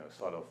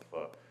sort of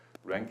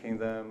ranking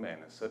them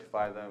and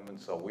certify them. And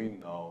so we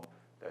know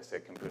that, say,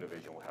 computer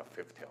vision, we have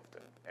 50 of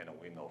them, and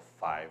we know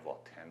 5 or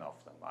 10 of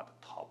them are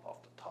the top of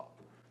the top.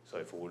 So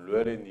if we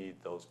really need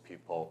those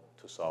people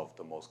to solve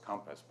the most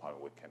complex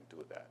problem, we can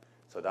do that.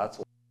 So that's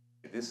why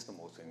this is the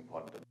most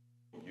important.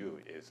 You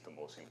is the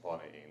most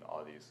important in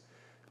all these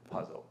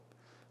puzzle,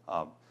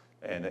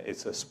 and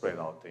it's spread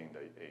out in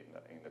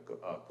the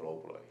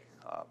globally.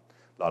 A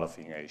lot of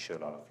in Asia, a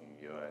lot of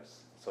in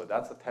US. So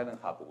that's the talent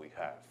hub we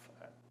have.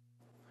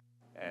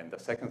 And the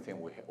second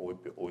thing,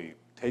 we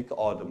take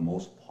all the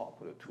most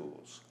popular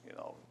tools,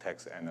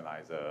 text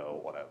analyzer or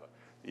whatever,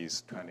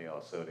 these 20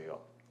 or 30 of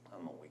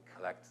them, we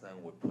collect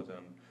them, we put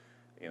them,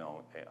 and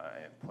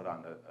put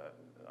on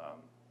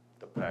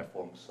the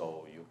platform.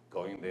 So you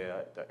go in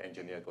there, the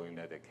engineer go in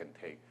there, they can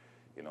take,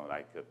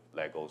 like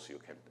Legos, you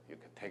can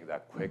take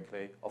that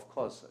quickly. Of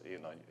course,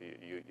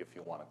 if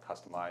you want to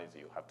customize,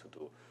 you have to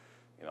do,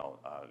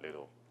 a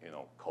little,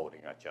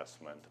 coding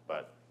adjustment.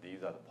 But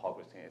these are the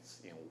popular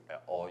things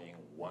all in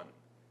one.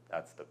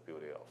 That's the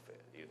beauty of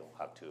it. You don't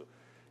have to,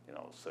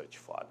 search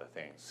for other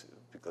things,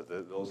 because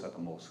those are the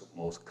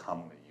most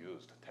commonly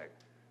used tech,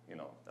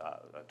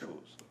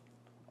 tools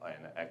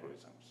and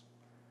algorithms.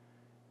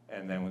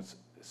 And then with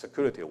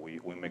security,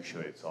 we make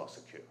sure it's all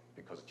secure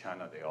because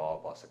China, they're all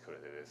about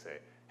security. They say,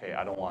 hey,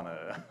 I don't want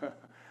to,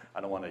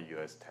 I don't want a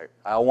US tech.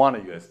 I want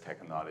a US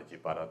technology,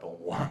 but I don't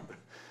want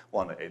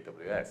an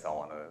AWS. I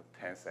want a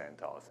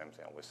Tencent or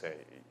something. We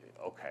say,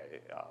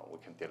 okay, we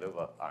can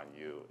deliver on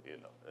you,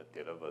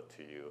 deliver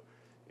to you,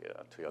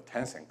 to your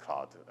Tencent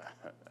cloud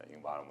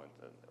environment.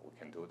 We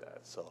can do that.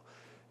 So,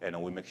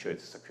 and we make sure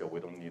it's secure. We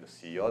don't need to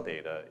see your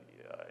data,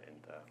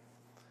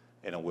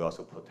 and we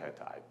also protect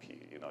the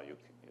IP.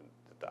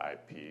 The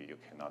IP, you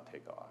cannot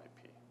take our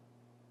IP.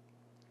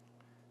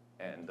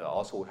 And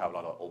also we have a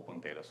lot of open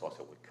data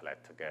sources we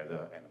collect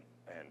together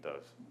and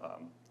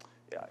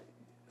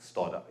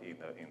stored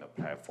in the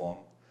platform.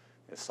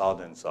 There's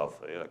thousands of,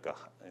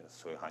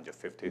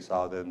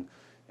 350,000.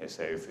 If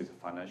it's a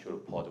financial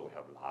report, we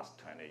have last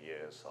 20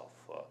 years of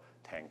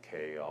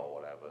 10K or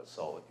whatever.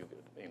 So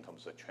in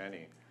terms of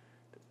training,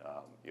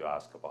 you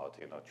ask about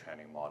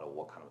training model,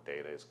 what kind of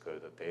data is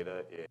good. The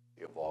data is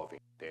evolving,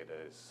 data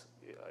is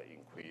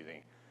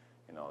increasing,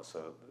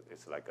 so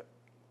it's like a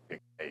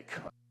big lake.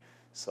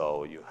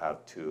 So you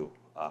have to,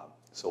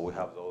 so we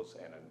have those,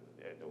 and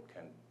we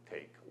can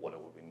take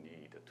whatever we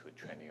need to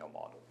training a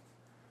model.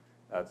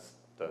 That's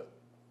the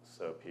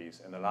third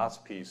piece. And the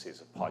last piece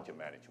is project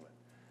management.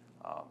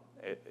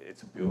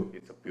 It's a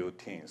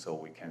built-in, so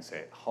we can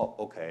say,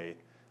 okay,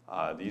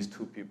 these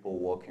two people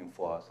working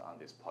for us on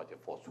this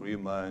project for 3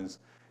 months,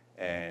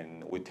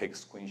 and we take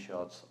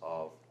screenshots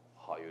of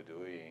how you're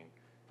doing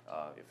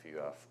if you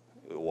are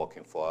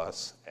working for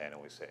us, and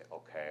we say,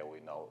 okay, we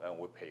know, and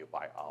we pay you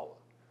by hour.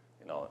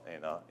 How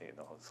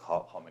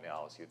many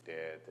hours you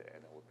did,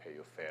 and we pay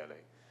you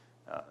fairly,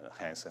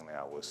 handsomely,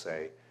 I would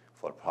say,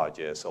 for the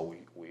project. So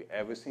we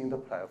everything in the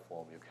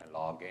platform, you can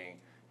log in.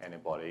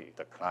 Anybody,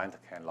 the client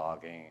can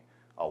log in,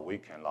 or we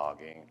can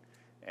log in,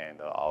 and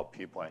our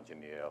people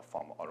engineer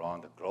from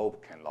around the globe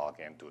can log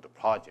in to the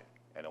project.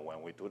 And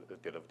when we deliver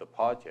the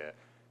project,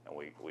 and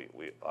we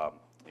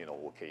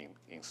can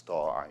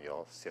install on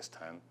your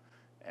system,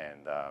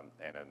 and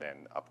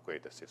then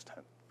upgrade the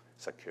system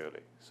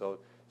securely. So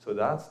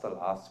that's the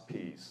last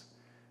piece.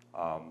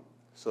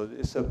 So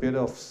it's a bit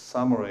of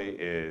summary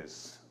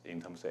is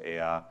in terms of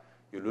AI,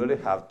 you really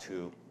have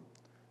to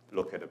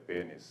look at the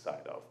business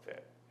side of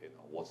it.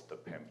 What's the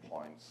pain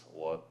points?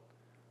 What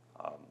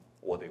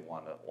they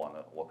what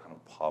kind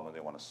of problem they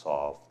want to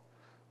solve?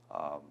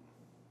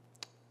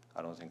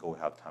 I don't think we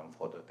have time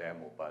for the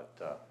demo,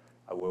 but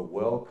I will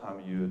welcome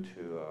you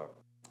to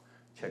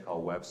check our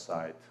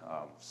website.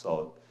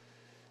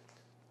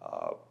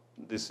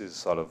 This is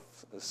sort of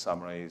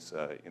summaries,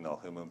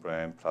 human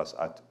brain plus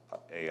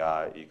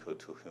AI equal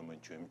to human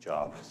dream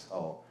job.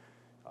 So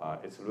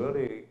it's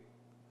really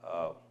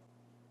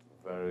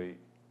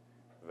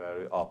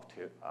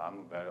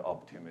I'm very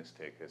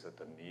optimistic is that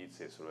the needs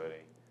is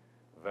really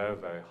very,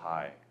 very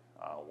high.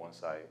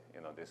 Once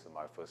this is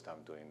my first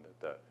time doing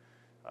the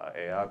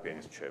AI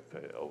business trip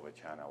over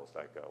China. I was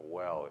like,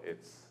 well,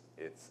 it's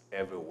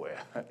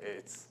everywhere.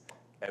 It's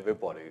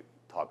everybody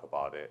talk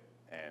about it,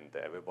 and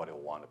everybody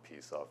want a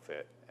piece of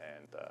it,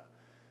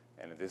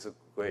 and this is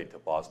great.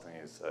 Boston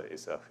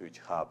is a huge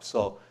hub.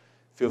 So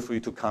feel free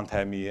to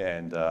contact me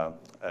and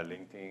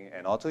LinkedIn,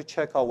 and also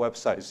check our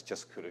website. It's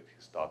just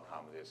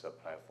Qlytics.com. There's a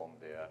platform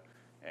there,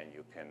 and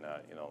you can,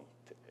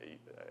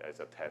 as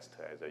a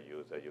tester, as a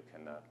user, you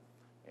can,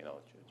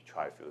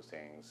 try a few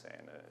things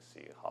and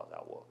see how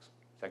that works.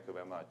 Thank you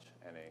very much.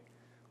 Any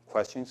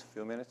questions? A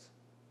few minutes.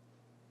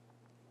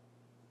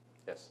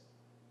 Yes.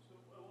 So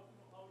I want to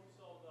know how you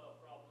solve the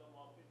problem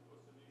of into a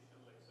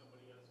solution, like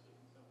somebody else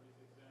taking somebody's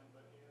exam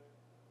by AI.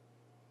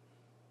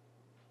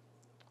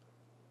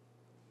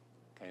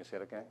 Can you say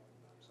it again?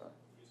 Sorry.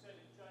 You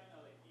said in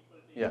China, like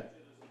people take Yeah. each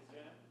other's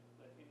exam,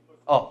 like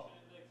in-person Oh.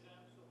 in the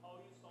exam. So how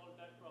you solve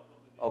that problem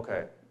with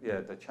Okay.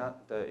 Yeah. The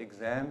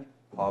exam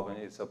problem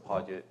is a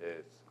project.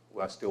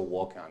 We're still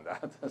working on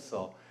that.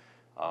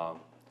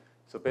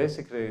 So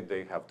basically,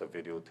 they have the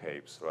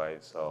videotapes,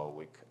 right? So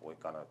we're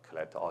gonna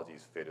collect all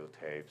these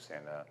videotapes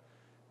and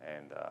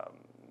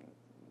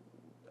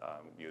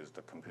use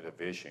the computer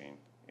vision,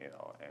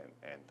 and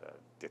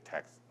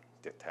detect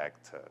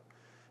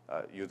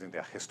using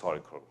the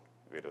historical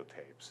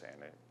videotapes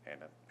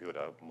and build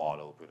a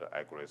model, build an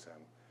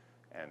algorithm,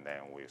 and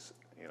then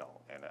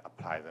and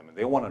apply them. And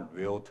they want it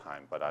real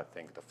time, but I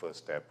think the first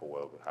step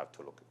will have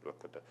to look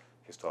at the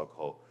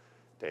historical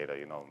data.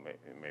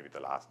 Maybe the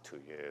last 2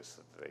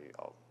 years they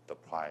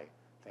apply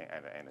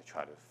and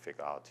try to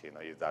figure out,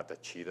 is that the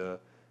cheater,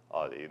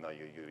 or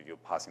you're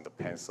passing the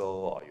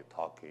pencil, or you're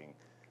talking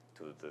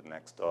to the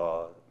next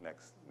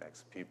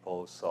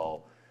people.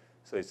 So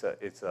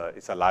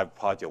it's a live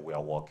project we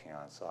are working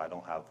on. So I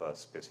don't have a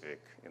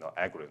specific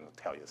algorithm to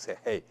tell you, say,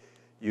 hey,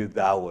 use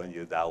that one,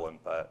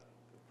 but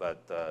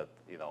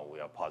we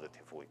are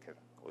positive we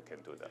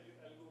can do that.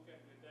 the algorithm can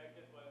detect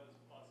it while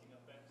it's passing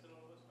a pencil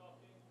or was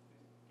talking?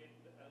 Can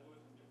the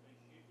algorithm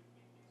differentiate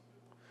between these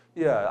two?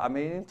 Yeah, I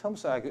mean, in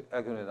terms of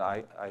algorithm,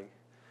 I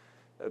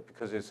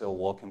because it's a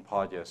working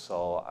project,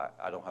 so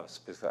I don't have a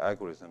specific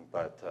algorithm,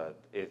 but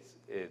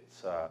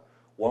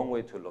one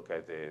way to look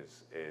at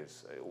this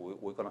is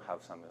we're going to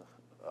have some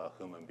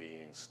human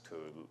beings to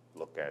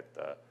look at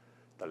the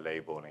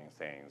labeling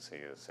things.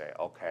 You say,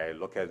 okay,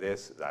 look at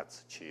this,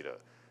 that's cheater.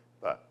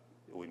 But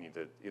we need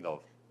to,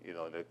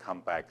 they come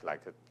back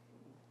like,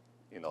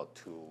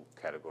 two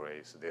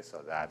categories, this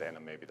or that,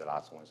 and maybe the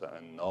last one is,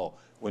 no,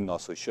 we're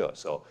not so sure.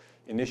 So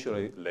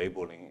initially,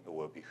 labeling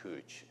will be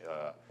huge.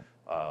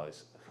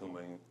 It's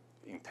human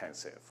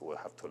intensive. We'll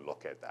have to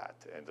look at that.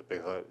 And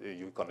because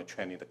you're going to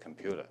train in the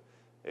computer.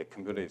 A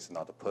computer is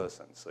not a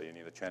person, so you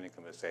need a training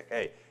computer to say,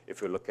 hey,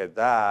 if you look at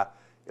that,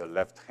 your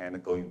left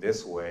hand going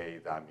this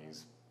way, that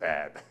means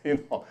bad,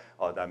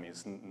 or that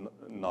means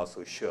not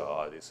so sure,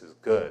 or this is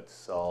good.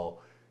 So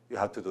you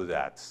have to do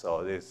that.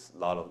 So there's a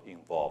lot of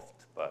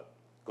involved, but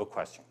good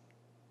question.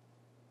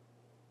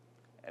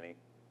 Any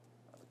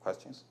other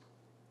questions?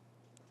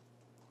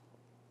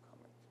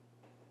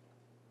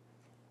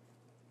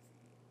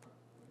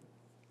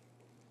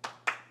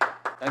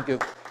 Thank you.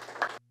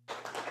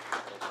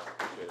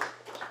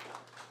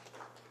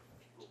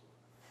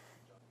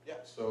 Yeah,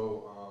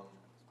 so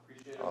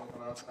appreciate everyone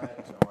coming out tonight.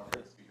 I know our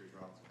great speakers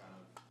are on kind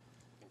of,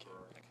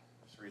 for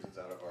reasons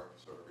out of our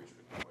sort of reach,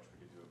 not much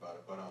we could do about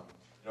it. But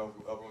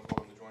everyone's welcome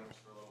to join us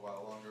for a little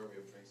while longer.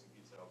 We have drinks and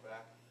pizza out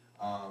back.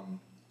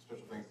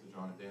 Special thanks to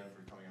John and Dan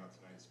for coming out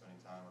tonight, spending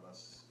time with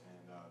us,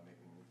 and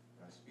making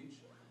a nice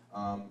speech.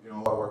 A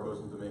lot of work goes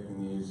into making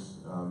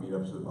these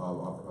meetups,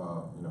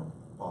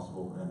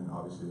 possible, and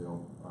obviously they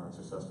aren't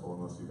successful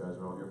unless you guys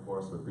are all here for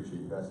us. So I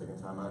appreciate you guys taking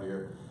time out of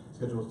your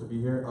schedules to be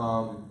here.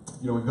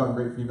 We've gotten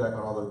great feedback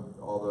on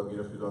all the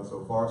meetups we've done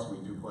so far, so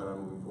we do plan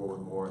on moving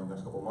forward with more in the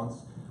next couple of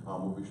months.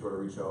 We'll be sure to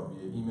reach out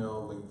via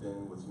email,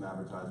 LinkedIn, with some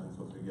advertisements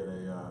once we get a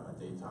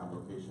date, time,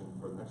 location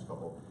for the next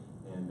couple.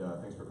 And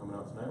thanks for coming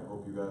out tonight.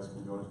 Hope you guys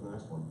can join us for the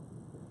next one.